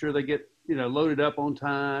them, making sure they get, loaded up on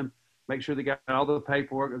time, make sure they got all the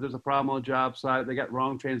paperwork. If there's a problem on a job site, they got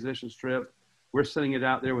wrong transition strip, we're sending it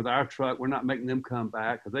out there with our truck. We're not making them come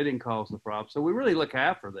back because they didn't cause the problem. So we really look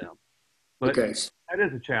after them. But that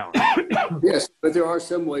is a challenge. Yes, but there are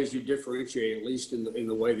some ways you differentiate, at least in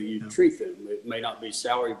the way that you treat them. It may not be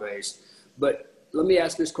salary based. But let me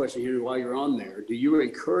ask this question here while you're on there. Do you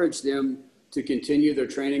encourage them to continue their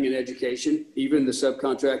training and education, even the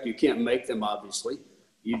subcontract? You can't make them, obviously.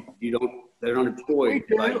 They're not employed.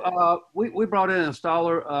 We do. We brought in an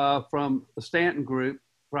installer from the Stanton Group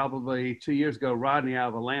probably 2 years ago, Rodney out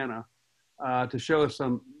of Atlanta, to show us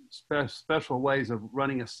some special ways of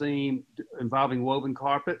running a seam involving woven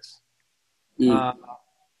carpets.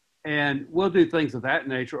 And we'll do things of that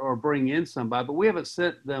nature or bring in somebody, but we haven't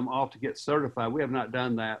sent them off to get certified. We have not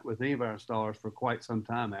done that with any of our installers for quite some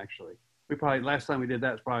time, actually. Last time we did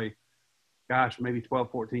that was probably, maybe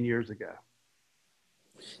 12, 14 years ago.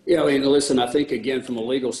 Yeah, I mean, listen, I think, again, from a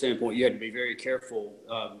legal standpoint, you had to be very careful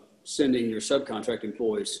sending your subcontract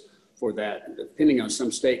employees for that, depending on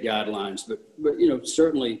some state guidelines. But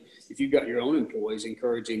certainly, if you've got your own employees,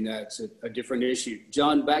 encouraging that's a different issue.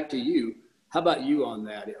 John, back to you. How about you on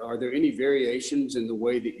that? Are there any variations in the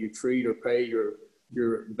way that you treat or pay your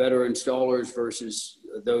better installers versus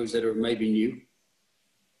those that are maybe new?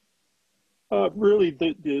 Really,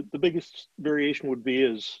 the biggest variation would be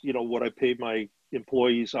is, what I pay my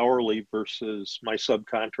employees hourly versus my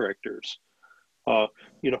subcontractors.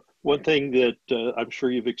 One thing that I'm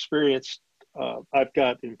sure you've experienced, I've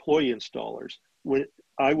got employee installers. When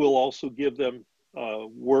I will also give them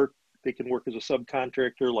work, they can work as a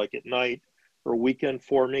subcontractor, like at night or a weekend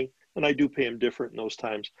for me, and I do pay them different in those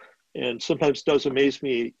times. And sometimes it does amaze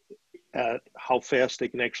me at how fast they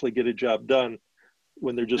can actually get a job done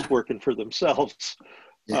when they're just working for themselves.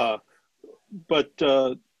 But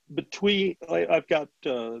I've got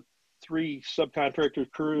 3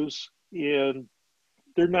 subcontractor crews, and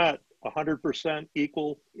they're not 100%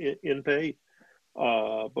 equal in pay,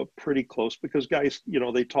 but pretty close, because guys,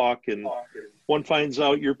 they talk, and one finds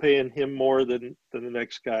out you're paying him more than the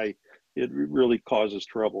next guy. It really causes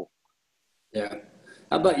trouble. Yeah.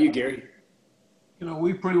 How about you, Gary?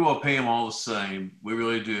 We pretty well pay them all the same. We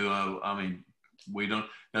really do. We don't,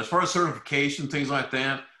 as far as certification, things like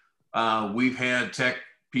that, we've had tech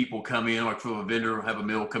people come in, like from a vendor, have a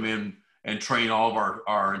mill come in and train all of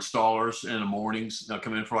our installers in the mornings. They'll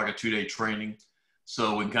come in for like a 2-day training.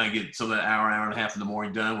 So we can kind of get some of that hour and a half in the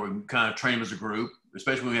morning done. We can kind of train them as a group,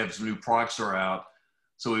 especially when we have some new products that are out.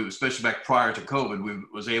 So especially back prior to COVID, we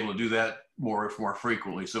was able to do that more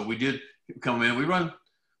frequently. So we did come in, we run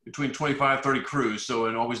between 25, 30 crews. So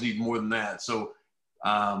and always need more than that. So,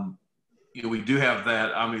 we do have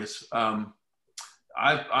that. I mean, it's, I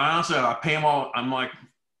honestly, I pay them all. I'm like,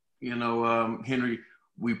 Henry,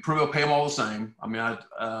 we pretty well pay them all the same. I mean,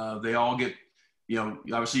 they all get,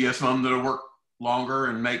 obviously, yes, some of them that work longer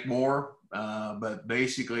and make more, but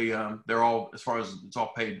basically, they're all, as far as it's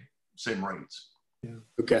all paid same rates. Yeah.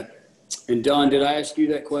 Okay. And Don, did I ask you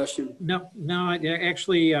that question? No,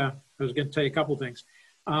 actually, I was going to tell you a couple things.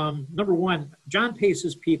 Number one, John pays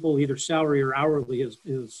his people either salary or hourly,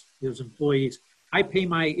 his employees. I pay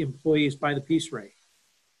my employees by the piece rate.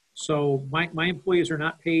 So my employees are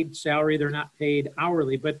not paid salary, they're not paid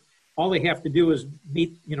hourly, but all they have to do is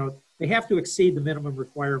meet, they have to exceed the minimum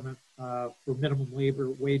requirement for minimum labor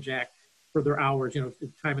wage act for their hours,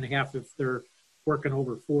 time and a half if they're working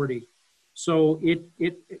over 40. So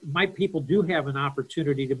my people do have an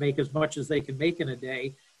opportunity to make as much as they can make in a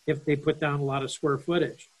day if they put down a lot of square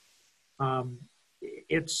footage. In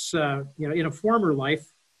a former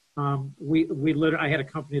life, I had a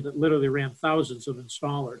company that literally ran thousands of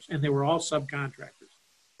installers, and they were all subcontractors,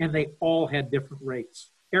 and they all had different rates.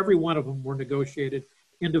 Every one of them were negotiated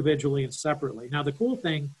individually and separately. Now, the cool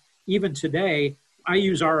thing, even today, I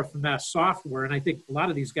use RFMS software, and I think a lot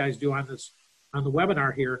of these guys do on the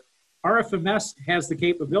webinar here. RFMS has the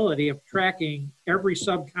capability of tracking every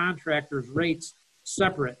subcontractor's rates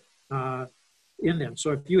separate in them.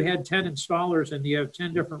 So if you had 10 installers and you have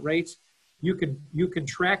 10 different rates, you can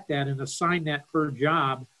track that and assign that per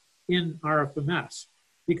job in RFMS.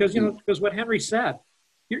 Because because what Henry said,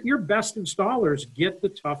 your best installers get the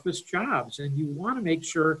toughest jobs, and you want to make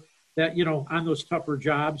sure that on those tougher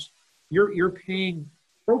jobs, you're paying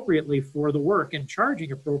appropriately for the work and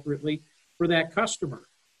charging appropriately for that customer.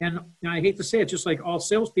 And I hate to say it, just like all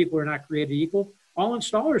salespeople are not created equal, all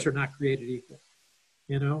installers are not created equal.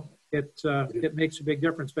 It makes a big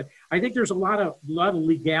difference. But I think there's a lot of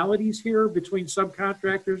legalities here between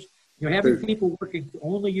subcontractors. Having people working for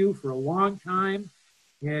only you for a long time,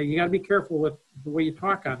 you got to be careful with the way you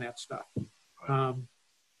talk on that stuff.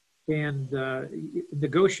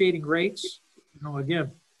 Negotiating rates,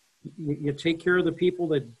 again, you take care of the people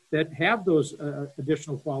that have those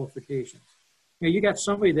additional qualifications. You got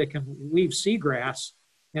somebody that can weave seagrass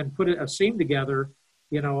and put a seam together,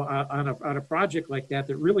 on a project like that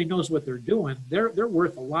really knows what they're doing. They're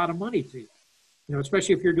worth a lot of money to you,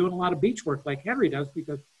 especially if you're doing a lot of beach work like Henry does,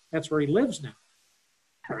 because that's where he lives now.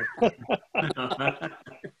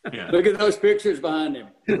 Yeah. Look at those pictures behind him.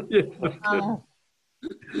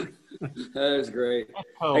 That is great.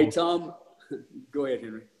 Oh. Hey, Tom, go ahead,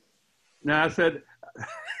 Henry. No, I said,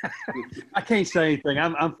 I can't say anything.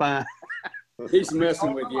 I'm fine. He's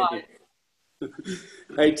messing with you.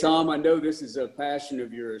 Hey, Tom, I know this is a passion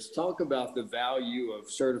of yours. Talk about the value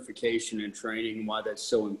of certification and training and why that's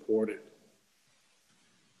so important.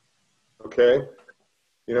 Okay.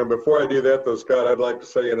 Before I do that, though, Scott, I'd like to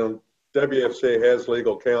say, WFCA has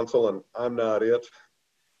legal counsel, and I'm not it.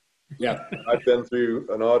 Yeah. I've been through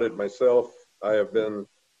an audit myself. I have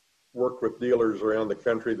worked with dealers around the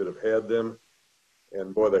country that have had them,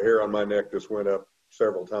 and boy, the hair on my neck just went up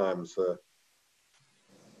several times.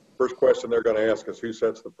 First question they're going to ask is, who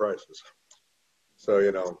sets the prices? So,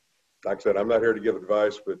 like I said, I'm not here to give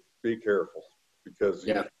advice, but be careful, because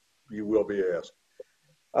you will be asked.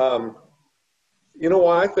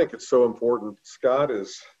 Why I think it's so important, Scott,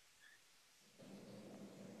 is,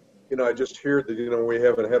 I just hear that, we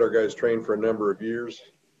haven't had our guys trained for a number of years,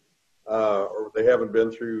 or they haven't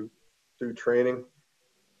been through training.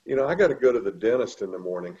 I got to go to the dentist in the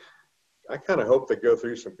morning. I kind of hope they go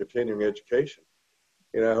through some continuing education.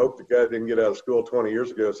 I hope the guy didn't get out of school 20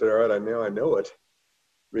 years ago and say, all right, I know it,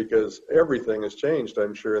 because everything has changed,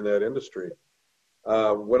 I'm sure, in that industry.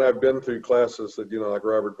 When I've been through classes that, like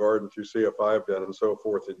Robert Varden through CFI have done and so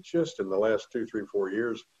forth, and just in the last 2, 3, 4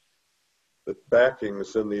 years, the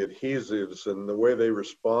backings and the adhesives and the way they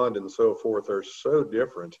respond and so forth are so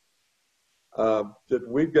different that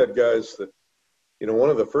we've got guys that, one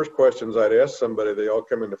of the first questions I'd ask somebody, they all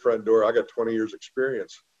come in the front door, I got 20 years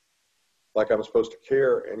experience, like I'm supposed to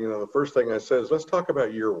care. And, the first thing I say is, let's talk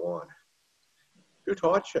about year one. Who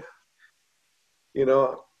taught you?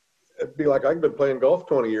 It'd be like, I've been playing golf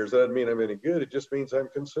 20 years. That doesn't mean I'm any good. It just means I'm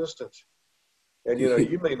consistent. And,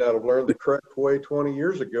 you may not have learned the correct way 20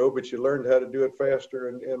 years ago, but you learned how to do it faster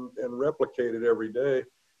and replicate it every day.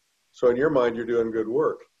 So in your mind, you're doing good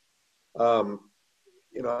work.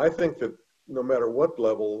 I think that no matter what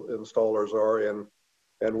level installers are,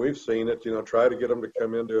 and we've seen it, try to get them to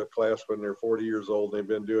come into a class when they're 40 years old, they've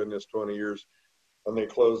been doing this 20 years, and they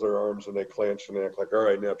close their arms and they clench and act like, all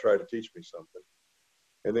right, now try to teach me something.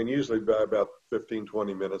 And then usually by about 15,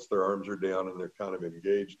 20 minutes, their arms are down and they're kind of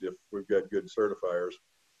engaged if we've got good certifiers.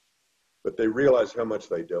 But they realize how much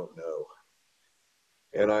they don't know.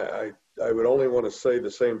 And I would only want to say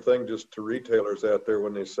the same thing just to retailers out there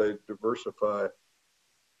when they say diversify.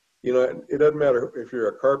 It doesn't matter if you're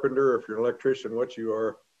a carpenter, if you're an electrician, what you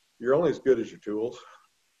are, you're only as good as your tools.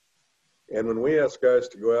 And when we ask guys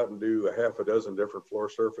to go out and do a half a dozen different floor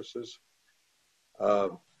surfaces,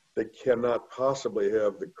 they cannot possibly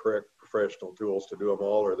have the correct professional tools to do them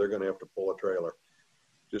all, or they're going to have to pull a trailer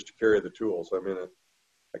just to carry the tools. I mean,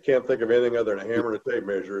 I can't think of anything other than a hammer and a tape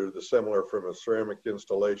measure that's similar from a ceramic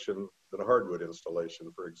installation than a hardwood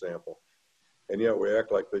installation, for example. And yet we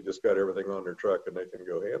act like they just got everything on their truck and they can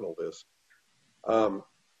go handle this.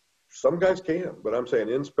 Some guys can, but I'm saying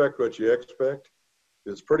inspect what you expect.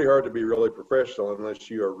 It's pretty hard to be really professional unless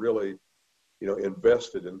you are really,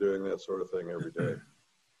 invested in doing that sort of thing every day.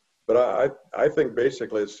 But I think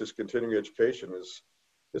basically it's just continuing education is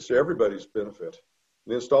to everybody's benefit,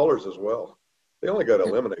 and the installers as well. They only got to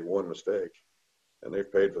eliminate one mistake, and they've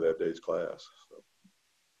paid for that day's class.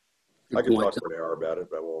 So I can talk for an hour about it,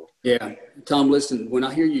 but I won't. Yeah, Tom, listen, when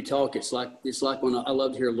I hear you talk, it's like when I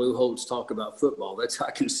love to hear Lou Holtz talk about football. That's how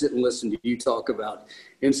I can sit and listen to you talk about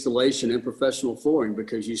installation and professional flooring,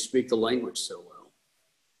 because you speak the language so well.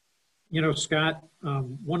 Scott,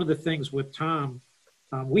 one of the things with Tom,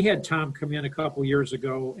 we had Tom come in a couple years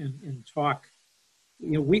ago and talk.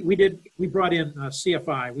 We brought in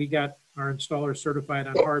CFI. We got our installer certified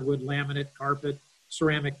on hardwood, laminate, carpet,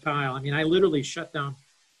 ceramic tile. I mean, I literally shut down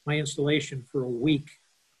my installation for a week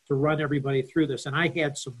to run everybody through this. And I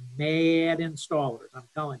had some mad installers, I'm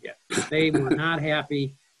telling you. They were not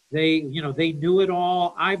happy. They knew it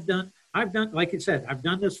all. I've done, like I said, I've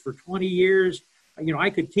done this for 20 years. I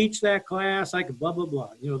could teach that class. I could blah, blah, blah,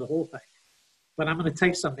 the whole thing. But I'm going to tell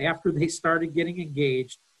you something. After they started getting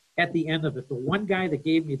engaged, at the end of it, the one guy that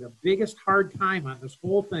gave me the biggest hard time on this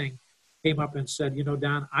whole thing came up and said,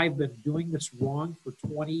 Don, I've been doing this wrong for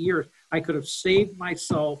 20 years. I could have saved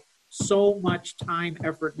myself so much time,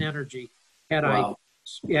 effort, and energy had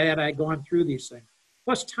I gone through these things.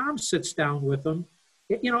 Plus, Tom sits down with them,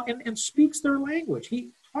 and speaks their language. He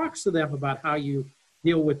talks to them about how you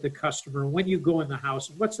deal with the customer when you go in the house,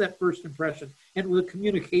 and what's that first impression, and with the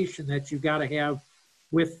communication that you got to have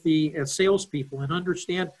with the salespeople, and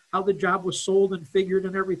understand how the job was sold and figured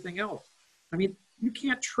and everything else. I mean, you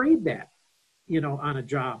can't trade that, on a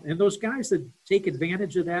job. And those guys that take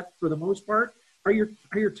advantage of that for the most part are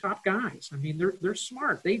your top guys. I mean, they're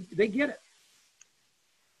smart. They get it.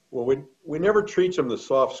 Well, we never teach them the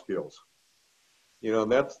soft skills,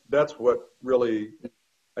 and that's what really,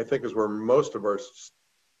 I think, is where most of our,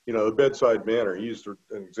 the bedside manner. He used an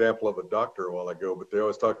example of a doctor a while ago, but they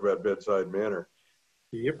always talk about bedside manner.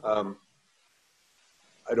 Yep.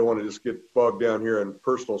 I don't want to just get bogged down here in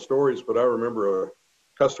personal stories, but I remember a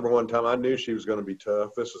customer one time, I knew she was going to be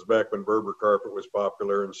tough. This was back when Berber carpet was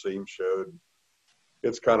popular and seams showed.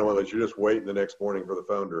 It's kind of one of those, you're just waiting the next morning for the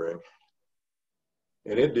phone to ring.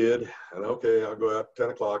 And it did. And okay, I'll go out 10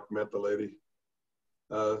 o'clock, met the lady.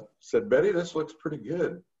 Said, Betty, this looks pretty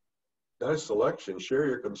good. Nice selection. Share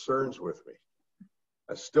your concerns with me.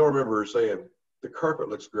 I still remember her saying, the carpet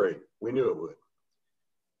looks great. We knew it would.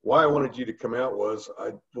 Why I wanted you to come out was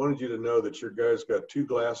I wanted you to know that your guys got 2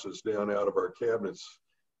 glasses down out of our cabinets,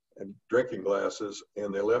 and drinking glasses,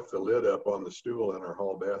 and they left the lid up on the stool in our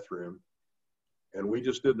hall bathroom. And we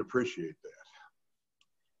just didn't appreciate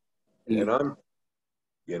that. And I'm,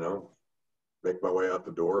 make my way out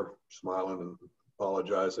the door, smiling and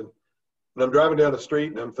apologizing. And I'm driving down the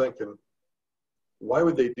street and I'm thinking, why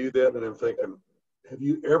would they do that? And I'm thinking, have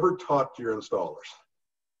you ever taught your installers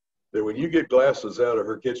that when you get glasses out of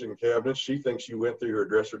her kitchen cabinets, she thinks you went through her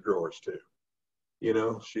dresser drawers too?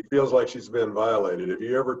 She feels like she's been violated. Have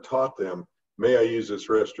you ever taught them, may I use this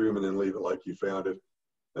restroom, and then leave it like you found it?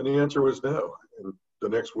 And the answer was no. And the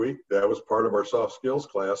next week, that was part of our soft skills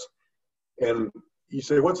class. And you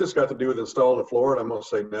say, what's this got to do with installing a floor? And I'm going to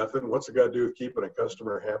say nothing. What's it got to do with keeping a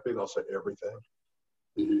customer happy? And I'll say everything.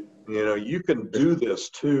 Mm-hmm. You can do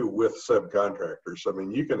this too with subcontractors. I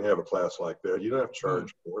mean, you can have a class like that. You don't have to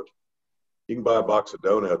charge for it. You can buy a box of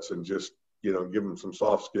donuts and just, give them some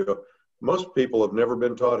soft skill. Most people have never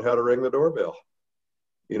been taught how to ring the doorbell,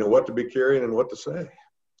 what to be carrying and what to say.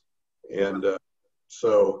 And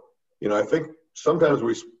so, I think sometimes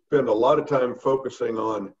we spend a lot of time focusing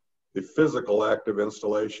on the physical act of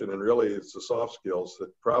installation, and really it's the soft skills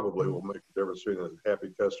that probably will make the difference between a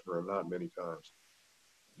happy customer and not many times.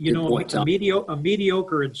 A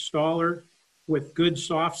mediocre installer with good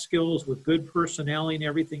soft skills, with good personality and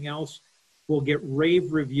everything else, will get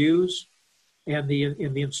rave reviews. And the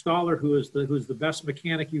installer who's the best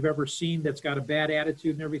mechanic you've ever seen, that's got a bad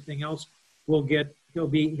attitude and everything else, he'll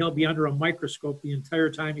be under a microscope the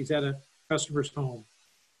entire time he's at a customer's home.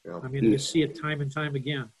 Yeah. I mean, you see it time and time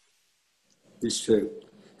again. It's true.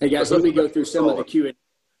 Hey guys, let me go through some of the Q&A.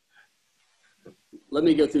 Let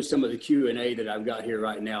me go through some of the Q&A that I've got here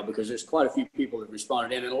right now, because there's quite a few people that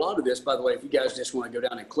responded in. And a lot of this, by the way, if you guys just want to go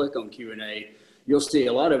down and click on Q&A, you'll see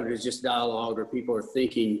a lot of it is just dialogue, or people are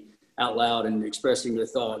thinking out loud and expressing their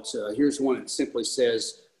thoughts. Here's one that simply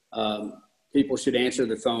says, people should answer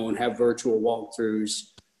the phone, have virtual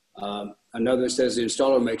walkthroughs. Another says the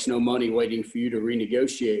installer makes no money waiting for you to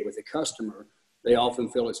renegotiate with the customer. They often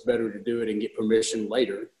feel it's better to do it and get permission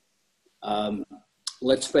later.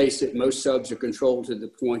 Let's face it, most subs are controlled to the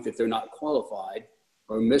point that they're not qualified,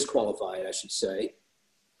 or misqualified, I should say.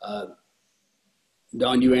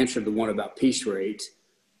 Don, you answered the one about piece rates.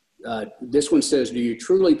 This one says, do you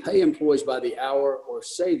truly pay employees by the hour, or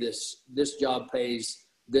say this job pays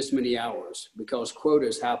this many hours? Because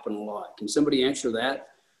quotas happen a lot. Can somebody answer that?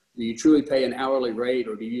 Do you truly pay an hourly rate,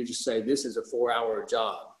 or do you just say this is a 4-hour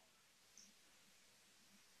job?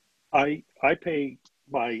 I pay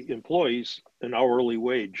my employees an hourly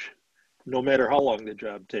wage, no matter how long the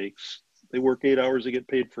job takes. They work 8 hours, they get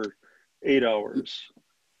paid for 8 hours,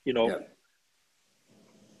 you know. Yeah.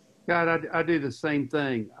 God, I do the same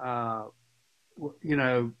thing. You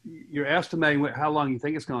know, you're estimating how long you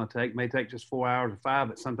think it's going to take. It may take just 4 hours or 5,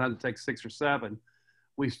 but sometimes it takes 6 or 7.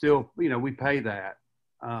 We still, you know, we pay that.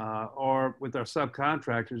 Or with our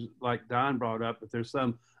subcontractors, like Don brought up, if there's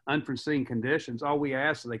some unforeseen conditions, all we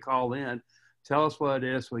ask is they call in, tell us what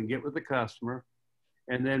it is so we can get with the customer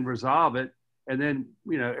and then resolve it. And then,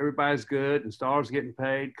 you know, everybody's good, installers getting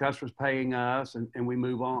paid, customers paying us, and we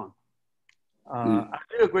move on. I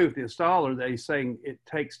do agree with the installer that he's saying it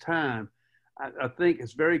takes time. I think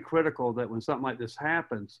it's very critical that when something like this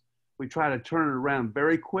happens, we try to turn it around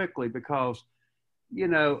very quickly, because, you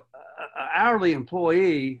know, an hourly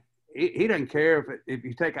employee, he doesn't care if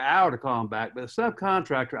you take an hour to call him back. But a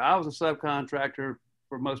subcontractor, I was a subcontractor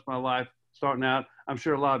for most of my life starting out. I'm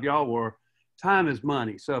sure a lot of y'all were. Time is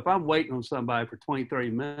money. So if I'm waiting on somebody for 20,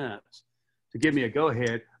 30 minutes to give me a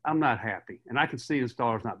go-ahead, I'm not happy. And I can see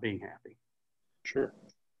installers not being happy. Sure.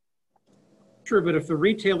 Sure, but if the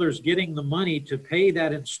retailer's getting the money to pay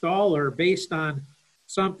that installer based on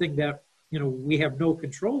something that, you know, we have no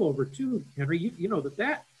control over too, Henry, you know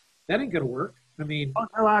that ain't going to work. I mean, oh,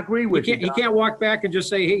 no, I agree with you. You can't walk back and just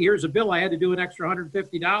say, hey, here's a bill. I had to do an extra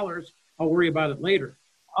 $150. I'll worry about it later.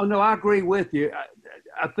 Oh, no, I agree with you.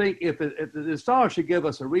 I think if the installer should give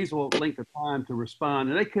us a reasonable length of time to respond,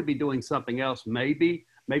 and they could be doing something else, maybe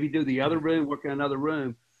do the other room, work in another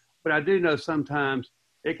room. But I do know sometimes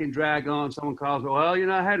it can drag on. Someone calls, well, you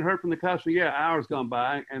know, I hadn't heard from the customer yet. Hours gone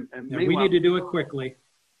by. And yeah, we need to do it quickly.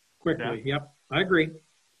 Yeah. Yep, I agree.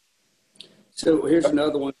 So here's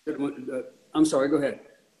another one. I'm sorry, go ahead.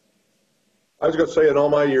 I was going to say, in all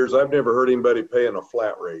my years, I've never heard anybody paying a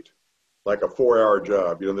flat rate, like a 4-hour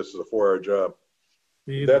job. You know, this is a 4-hour job.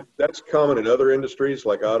 That's common in other industries,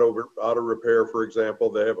 like auto repair, for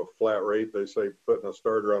example. They have a flat rate. They say putting a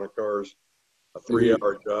starter on a car's a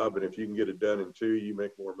 3-hour job, and if you can get it done in 2, you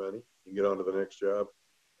make more money. You can get on to the next job.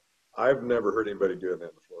 I've never heard anybody doing that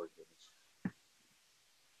in the flooring business.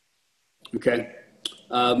 Okay.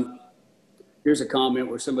 Here's a comment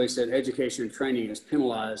where somebody said education and training is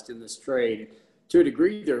penalized in this trade. To a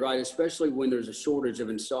degree, they're right, especially when there's a shortage of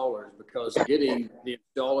installers, because getting the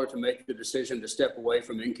installer to make the decision to step away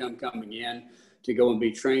from income coming in to go and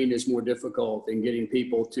be trained is more difficult than getting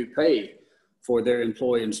people to pay for their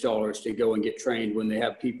employee installers to go and get trained when they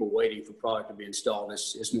have people waiting for product to be installed.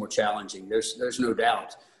 It's more challenging. There's no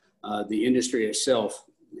doubt. The industry itself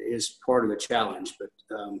is part of the challenge, but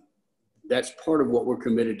that's part of what we're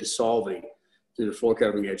committed to solving through the Floor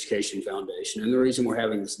Covering Education Foundation, and the reason we're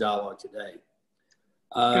having this dialogue today.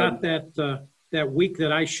 Got that week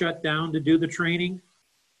that I shut down to do the training,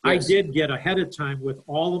 yes. I did get ahead of time with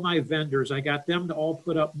all of my vendors. I got them to all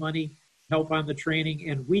put up money, help on the training,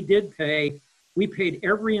 and we paid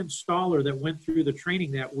every installer that went through the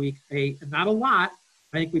training that week, not a lot.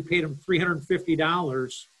 I think we paid them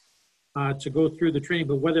 $350 to go through the training,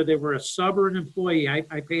 but whether they were a sub or an employee,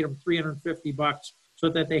 I paid them $350 so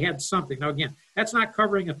that they had something. Now, again, that's not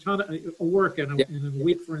covering a ton of work in a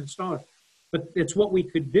week for an installer, but it's what we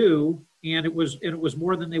could do, and it was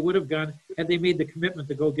more than they would have done had they made the commitment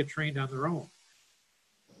to go get trained on their own.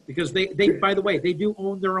 Because they by the way, they do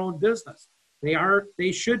own their own business.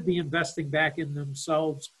 They should be investing back in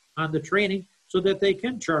themselves on the training so that they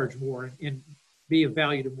can charge more and be of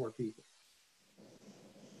value to more people.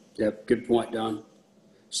 Yep, good point, Don.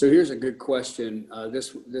 So here's a good question.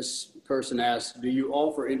 This person asks, do you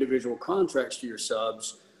offer individual contracts to your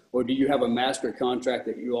subs, or do you have a master contract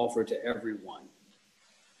that you offer to everyone?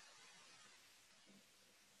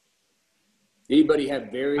 Anybody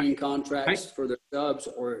have varying contracts for their subs,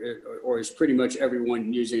 or is pretty much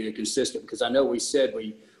everyone using a consistent? Because I know we said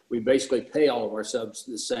we basically pay all of our subs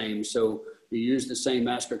the same. So do you use the same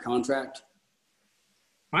master contract?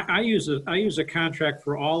 I use a contract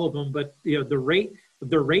for all of them, but you know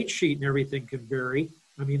the rate sheet and everything can vary.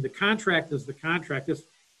 I mean, the contract is the contract.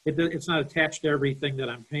 It's not attached to everything that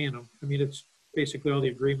I'm paying them. I mean, basically all the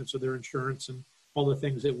agreements of their insurance and all the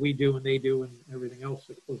things that we do and they do and everything else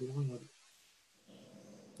that goes along with it.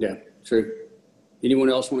 Yeah, true. Anyone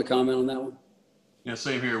else want to comment on that one? Yeah,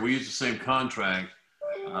 same here. We use the same contract,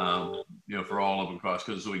 for all of them across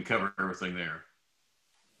because we cover everything there.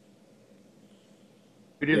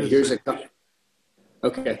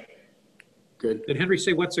 Okay, good. Did Henry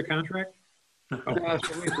say what's a contract?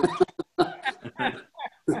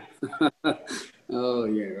 Oh,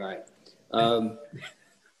 yeah, right.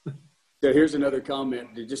 So here's another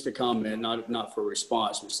comment, just a comment, not for a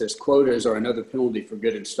response. It says quotas are another penalty for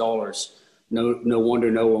good installers. No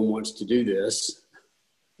wonder no one wants to do this.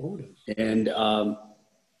 Quotas. And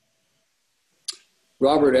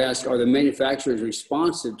Robert asked, are the manufacturers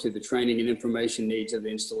responsive to the training and information needs of the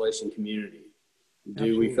installation community?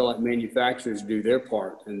 Do we feel like manufacturers do their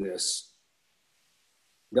part in this?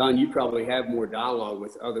 Don, you probably have more dialogue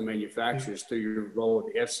with other manufacturers through your role at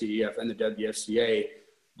the FCEF and the WFCA.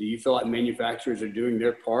 Do you feel like manufacturers are doing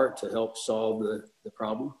their part to help solve the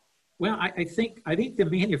problem? Well, I think the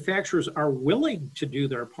manufacturers are willing to do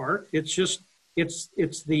their part. It's just, it's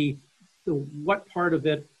the what part of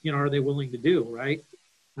it, are they willing to do, right?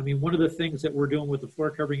 I mean, one of the things that we're doing with the Floor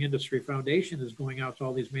Covering Industry Foundation is going out to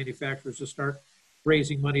all these manufacturers to start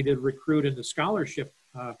raising money to recruit into scholarship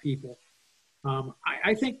people.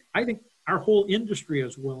 I think our whole industry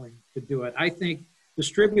is willing to do it. I think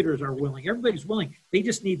distributors are willing. Everybody's willing. They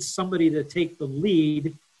just need somebody to take the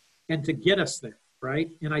lead and to get us there, right?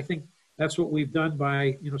 And I think that's what we've done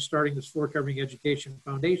by, starting this Floor Covering Education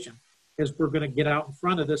Foundation, is we're going to get out in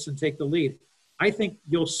front of this and take the lead. I think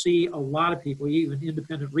you'll see a lot of people, even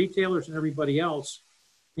independent retailers and everybody else,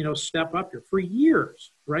 step up here. For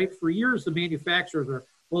years, right? For years, the manufacturers are,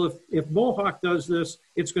 well, if Mohawk does this,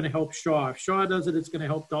 it's going to help Shaw. If Shaw does it, it's going to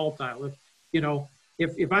help Daltile.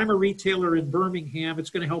 If I'm a retailer in Birmingham, it's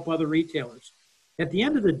going to help other retailers. At the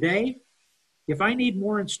end of the day, if I need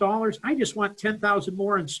more installers, I just want 10,000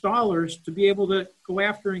 more installers to be able to go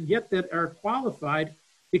after and get that are qualified,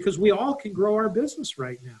 because we all can grow our business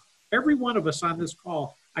right now. Every one of us on this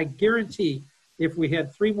call, I guarantee if we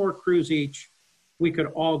had 3 more crews each, we could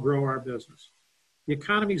all grow our business. The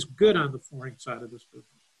economy's good on the flooring side of this business.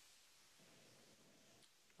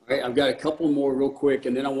 All right, I've got a couple more real quick,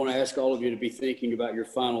 and then I want to ask all of you to be thinking about your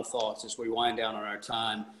final thoughts as we wind down on our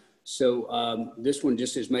time. So this one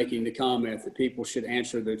just is making the comment that people should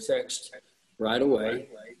answer the text right away.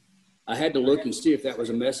 I had to look and see if that was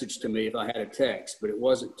a message to me if I had a text, but it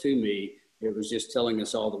wasn't to me. It was just telling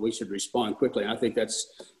us all that we should respond quickly. And I think that's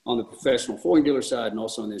on the professional flooring dealer side and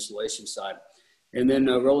also on the installation side. And then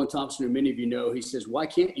Roland Thompson, who many of you know, he says, why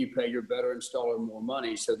can't you pay your better installer more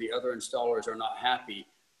money so the other installers are not happy?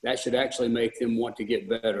 That should actually make them want to get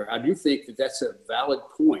better. I do think that that's a valid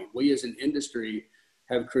point. We as an industry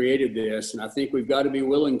have created this, and I think we've got to be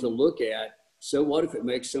willing to look at, so what if it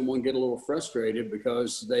makes someone get a little frustrated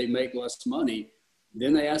because they make less money?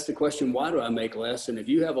 Then they ask the question, why do I make less? And if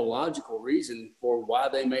you have a logical reason for why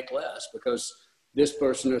they make less, because this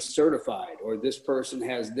person is certified or this person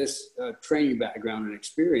has this training background and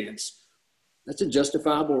experience, that's a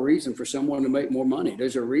justifiable reason for someone to make more money.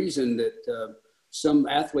 There's a reason that some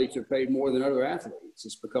athletes are paid more than other athletes.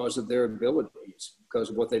 It's because of their abilities, because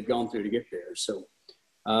of what they've gone through to get there. So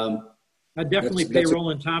I'd definitely pay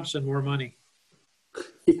Roland Thompson more money.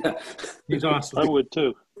 Yeah. He's awesome. I would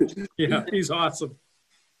too. Yeah, he's awesome.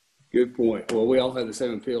 Good point. Well, we all have the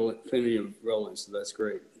same affinity of Roland, so that's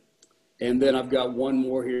great. And then I've got one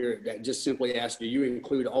more here that just simply asks, do you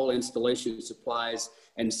include all installation supplies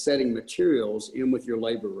and setting materials in with your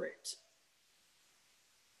labor rate?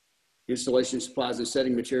 Installation supplies and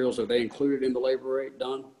setting materials, are they included in the labor rate,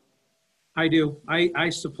 Don? I do. I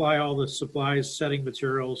supply all the supplies, setting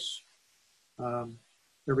materials,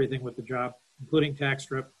 everything with the job, including tack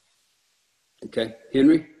strip. Okay.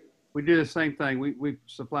 Henry? We do the same thing. We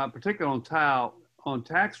supply, particularly on tile, on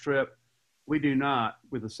tack strip, we do not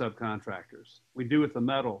with the subcontractors. We do with the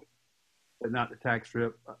metal, but not the tack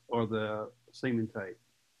strip or the seaming tape.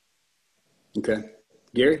 Okay.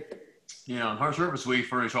 Gary? Yeah, on hard surface, we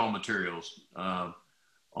furnish all materials on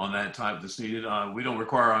that type that's needed. We don't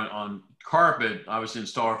require on carpet, obviously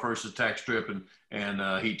installer first the tack strip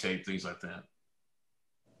and heat tape, things like that.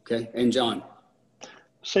 Okay. And John?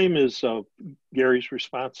 Same as Gary's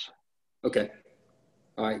response. Okay.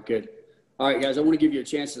 All right, good. All right, guys, I want to give you a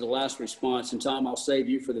chance at the last response. And Tom, I'll save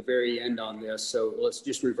you for the very end on this. So let's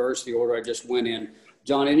just reverse the order I just went in.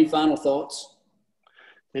 John, any final thoughts?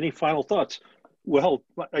 Any final thoughts? Well,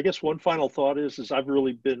 I guess one final thought is I've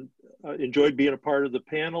really been enjoyed being a part of the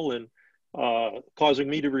panel and causing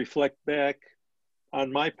me to reflect back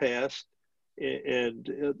on my past and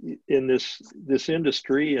in this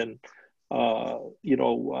industry. And, you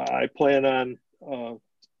know, I plan on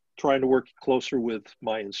trying to work closer with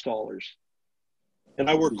my installers. And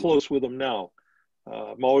I work close with them now.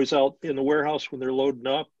 I'm always out in the warehouse when they're loading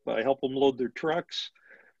up. I help them load their trucks.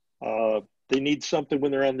 They need something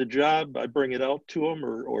when they're on the job, I bring it out to them,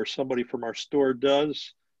 or somebody from our store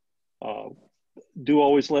does. Do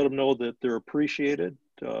always let them know that they're appreciated.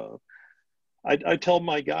 I tell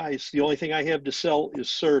my guys, the only thing I have to sell is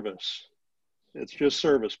service. It's just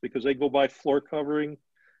service, because they go buy floor covering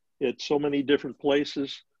at so many different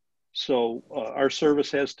places. So our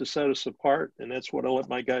service has to set us apart, and that's what I let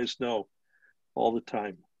my guys know all the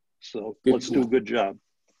time. So let's do a good job.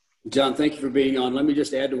 John, thank you for being on. Let me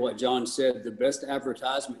just add to what John said. The best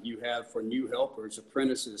advertisement you have for new helpers,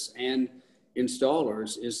 apprentices, and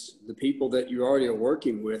installers is the people that you already are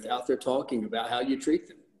working with out there talking about how you treat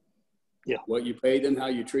them. Yeah. What you pay them, how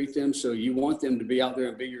you treat them. So you want them to be out there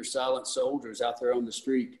and be your silent soldiers out there on the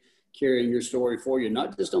street, carrying your story for you,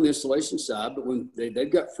 not just on the installation side, but when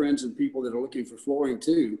they've got friends and people that are looking for flooring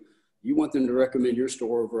too, you want them to recommend your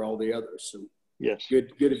store over all the others. So yes,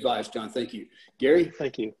 good advice, John. Thank you. Gary?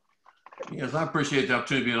 Thank you. Yes, I appreciate the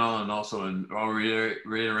opportunity of being on, and also, and I'll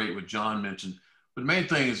reiterate what John mentioned. But the main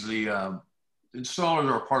thing is the installers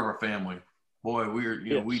are a part of our family. Boy,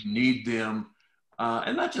 we need them,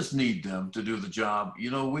 and not just need them to do the job.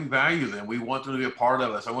 You know, we value them. We want them to be a part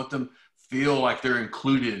of us. I want them to feel like they're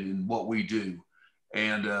included in what we do,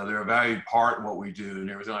 and they're a valued part of what we do,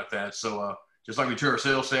 and everything like that. So just like we treat our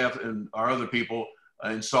sales staff and our other people,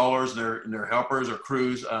 installers and their helpers or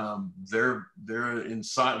crews, they're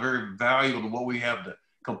very valuable to what we have to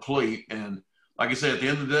complete. And like I said, at the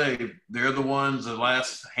end of the day, they're the ones, the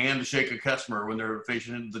last hand to shake a customer when they're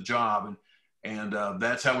finishing the job. And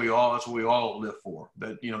that's what we all live for,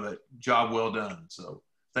 that job well done. So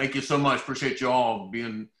thank you so much. Appreciate you all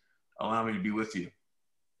allowing me to be with you.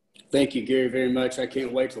 Thank you, Gary, very much. I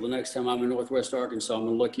can't wait till the next time I'm in Northwest Arkansas. I'm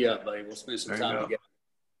going to look you up, buddy. We'll spend some time together.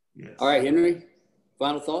 Yes. All right, Henry,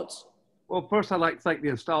 final thoughts? Well, first, I'd like to thank the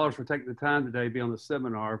installers for taking the time today to be on the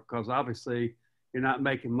seminar, because obviously you're not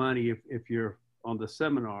making money if you're on the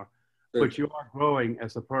seminar, but you are growing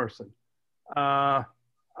as a person.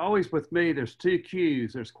 Always with me, there's two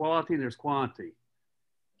Q's. There's quality and there's quantity.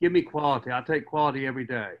 Give me quality. I take quality every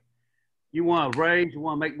day. You want to raise, you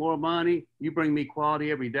want to make more money, you bring me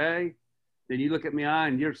quality every day. Then you look at me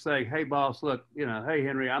and you're saying, hey, boss, look, hey,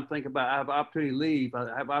 Henry, I'm thinking about, I have an opportunity to leave. I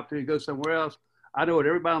have an opportunity to go somewhere else. I know what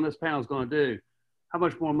everybody on this panel is going to do. How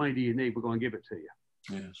much more money do you need? We're going to give it to you.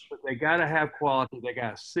 Yes. But they got to have quality. They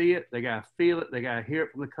got to see it. They got to feel it. They got to hear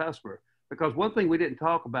it from the customer. Because one thing we didn't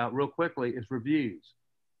talk about real quickly is reviews.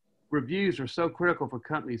 Reviews are so critical for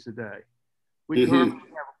companies today.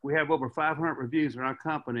 We have over 500 reviews in our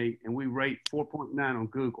company, and we rate 4.9 on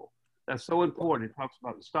Google. That's so important. It talks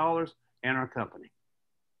about installers and our company.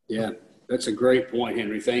 Yeah, that's a great point,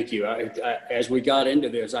 Henry. Thank you. As we got into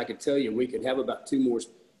this, I could tell you we could have about two more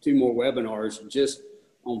webinars just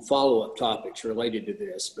on follow-up topics related to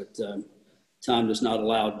this, but time does not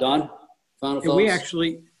allow. Don, final thoughts?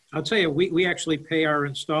 I'll tell you, we actually pay our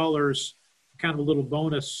installers kind of a little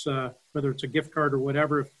bonus, whether it's a gift card or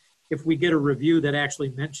whatever, if we get a review that actually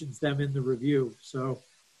mentions them in the review. So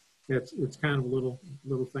it's kind of a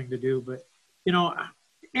little thing to do. But,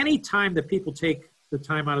 any time that people take the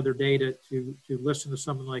time out of their day to listen to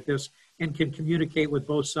something like this and can communicate with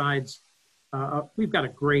both sides, we've got a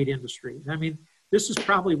great industry. I mean, this is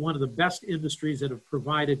probably one of the best industries that have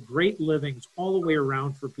provided great livings all the way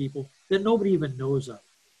around for people that nobody even knows of.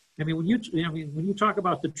 I mean, when you talk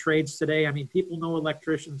about the trades today, I mean, people know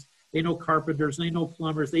electricians, they know carpenters, they know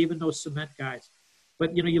plumbers, they even know cement guys.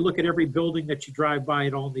 But, you look at every building that you drive by,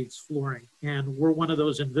 it all needs flooring. And we're one of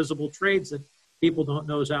those invisible trades that people don't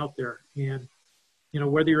know is out there. And,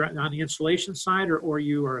 whether you're on the installation side or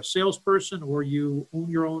you are a salesperson or you own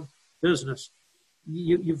your own business,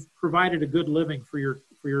 you've provided a good living for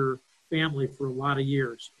your family for a lot of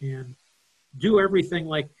years. And do everything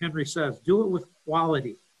like Henry says, do it with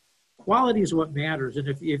quality. Quality is what matters. And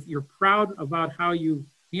if you're proud about how you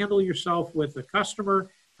handle yourself with the customer,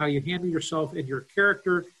 how you handle yourself in your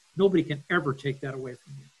character, nobody can ever take that away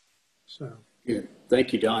from you. So, yeah.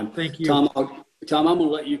 Thank you, Don. Thank you. Tom, I'm going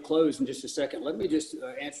to let you close in just a second. Let me just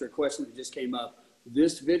answer a question that just came up.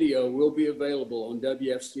 This video will be available on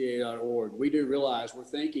WFCA.org. We do realize we're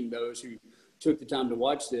thanking those who took the time to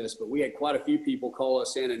watch this, but we had quite a few people call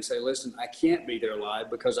us in and say, listen, I can't be there live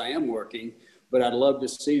because I am working, but I'd love to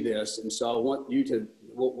see this. And so I want you to,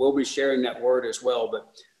 we'll be sharing that word as well,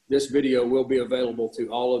 but this video will be available to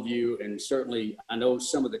all of you. And certainly I know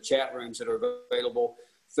some of the chat rooms that are available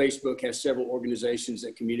Facebook has several organizations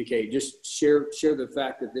that communicate. Just share the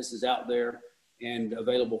fact that this is out there and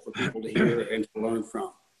available for people to hear and to learn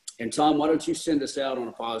from. And Tom, why don't you send us out on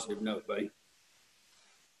a positive note, buddy?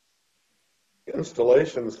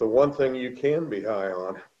 Installation's the one thing you can be high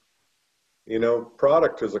on. You know,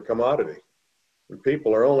 product is a commodity, and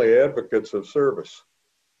people are only advocates of service.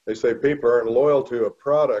 They say people aren't loyal to a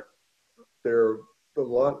product, they're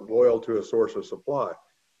loyal to a source of supply.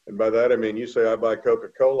 And by that, I mean, you say, I buy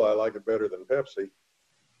Coca-Cola, I like it better than Pepsi.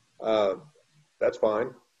 That's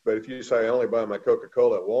fine. But if you say I only buy my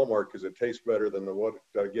Coca-Cola at Walmart because it tastes better than what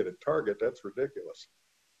I get at Target, that's ridiculous.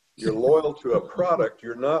 You're loyal to a product,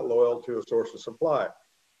 you're not loyal to a source of supply.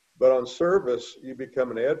 But on service, you become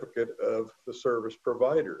an advocate of the service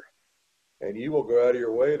provider. And you will go out of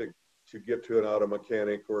your way to get to an auto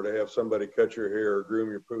mechanic or to have somebody cut your hair or groom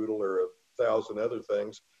your poodle or 1,000 other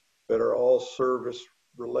things that are all service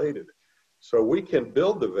related. So we can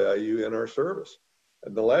build the value in our service.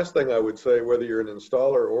 And the last thing I would say, whether you're an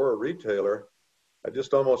installer or a retailer, I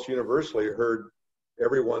just almost universally heard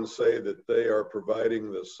everyone say that they are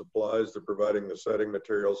providing the supplies, they're providing the setting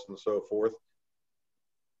materials and so forth.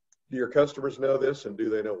 Do your customers know this, and do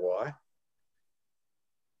they know why?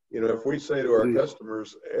 You know, if we say to our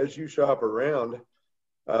customers, as you shop around,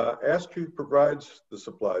 ask who provides the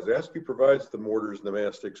supplies, ask who provides the mortars, the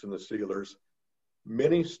mastics, and the sealers.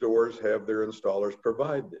 Many stores have their installers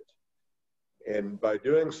provide it. And by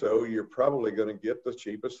doing so, you're probably going to get the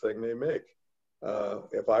cheapest thing they make.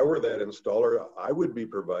 If I were that installer, I would be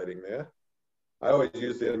providing that. I always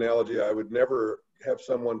use the analogy, I would never have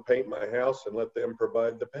someone paint my house and let them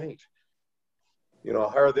provide the paint. You know,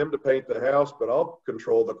 I'll hire them to paint the house, but I'll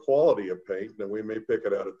control the quality of paint, and we may pick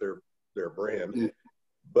it out at their brand.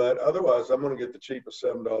 But otherwise, I'm going to get the cheapest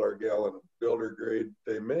 $7 a gallon builder grade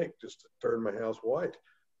they make just to turn my house white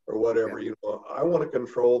or whatever. You know, I want to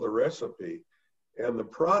control the recipe. And the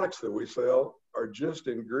products that we sell are just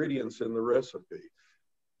ingredients in the recipe.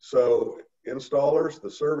 So installers,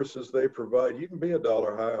 the services they provide, you can be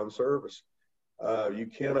 $1 high on service. You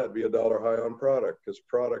cannot be $1 high on product because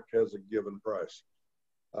product has a given price.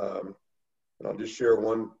 And I'll just share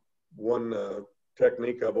one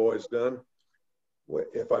technique I've always done.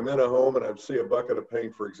 If I'm in a home and I see a bucket of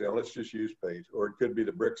paint, for example, let's just use paint, or it could be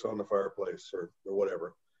the bricks on the fireplace or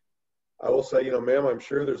whatever. I will say, you know, ma'am, I'm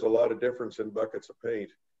sure there's a lot of difference in buckets of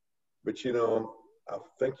paint, but, you know, I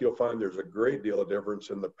think you'll find there's a great deal of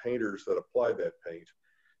difference in the painters that apply that paint.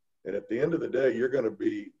 And at the end of the day, your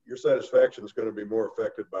satisfaction is going to be more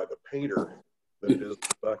affected by the painter than it is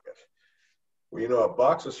the bucket. Well, you know, a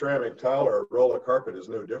box of ceramic tile or a roll of carpet is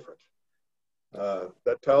no different.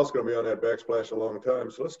 That tile's going to be on that backsplash a long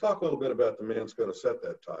time. So let's talk a little bit about the man's going to set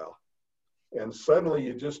that tile. And suddenly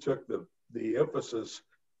you just took the emphasis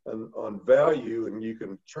on value, and you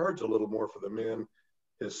can charge a little more for the man,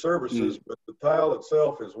 his services, but the tile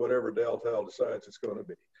itself is whatever Dow Tile decides it's going to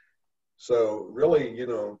be. So really, you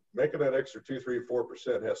know, making that extra 2, 3,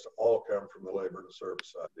 4% has to all come from the labor and the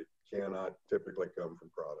service side. It cannot typically come from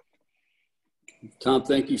product. Tom,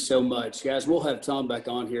 thank you so much. Guys, we'll have Tom back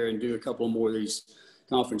on here and do a couple more of these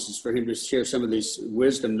conferences for him to share some of these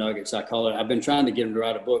wisdom nuggets, I call it. I've been trying to get him to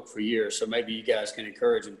write a book for years, so maybe you guys can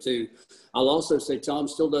encourage him too. I'll also say Tom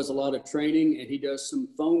still does a lot of training, and he does some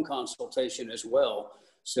phone consultation as well.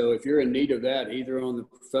 So if you're in need of that, either on the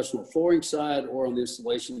professional flooring side or on the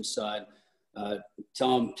installation side,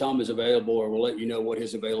 Tom is available, or we'll let you know what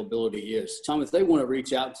his availability is. Tom, if they want to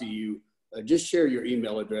reach out to you, just share your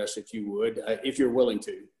email address if you would, if you're willing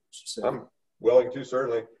to. I'm willing to,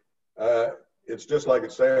 certainly. It's just like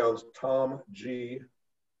it sounds,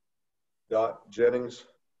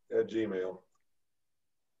 tomg.jennings@gmail.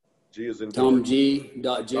 G is in George.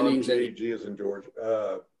 tomg.jennings. G is in George.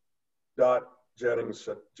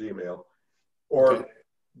 .jennings@gmail. Or okay.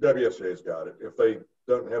 WFCA's got it. If they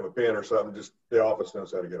don't have a pen or something, just the office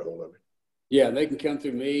knows how to get a hold of me. Yeah, they can come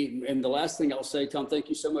through me. And the last thing I'll say, Tom, thank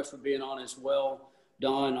you so much for being on as well.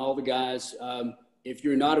 Don, all the guys. If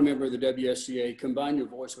you're not a member of the WFCA, combine your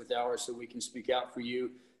voice with ours so we can speak out for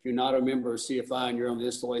you. If you're not a member of CFI and you're on the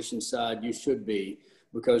installation side, you should be,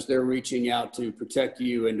 because they're reaching out to protect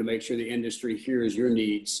you and to make sure the industry hears your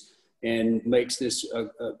needs and makes this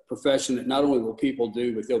a profession that not only will people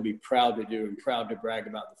do, but they'll be proud to do and proud to brag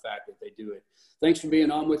about the fact that they do it. Thanks for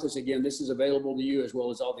being on with us. Again, this is available to you as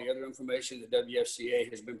well as all the other information that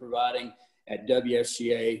WFCA has been providing at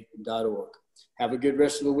WFCA.org. Have a good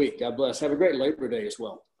rest of the week. God bless. Have a great Labor Day as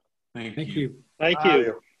well. Thank you. Thank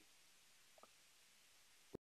you.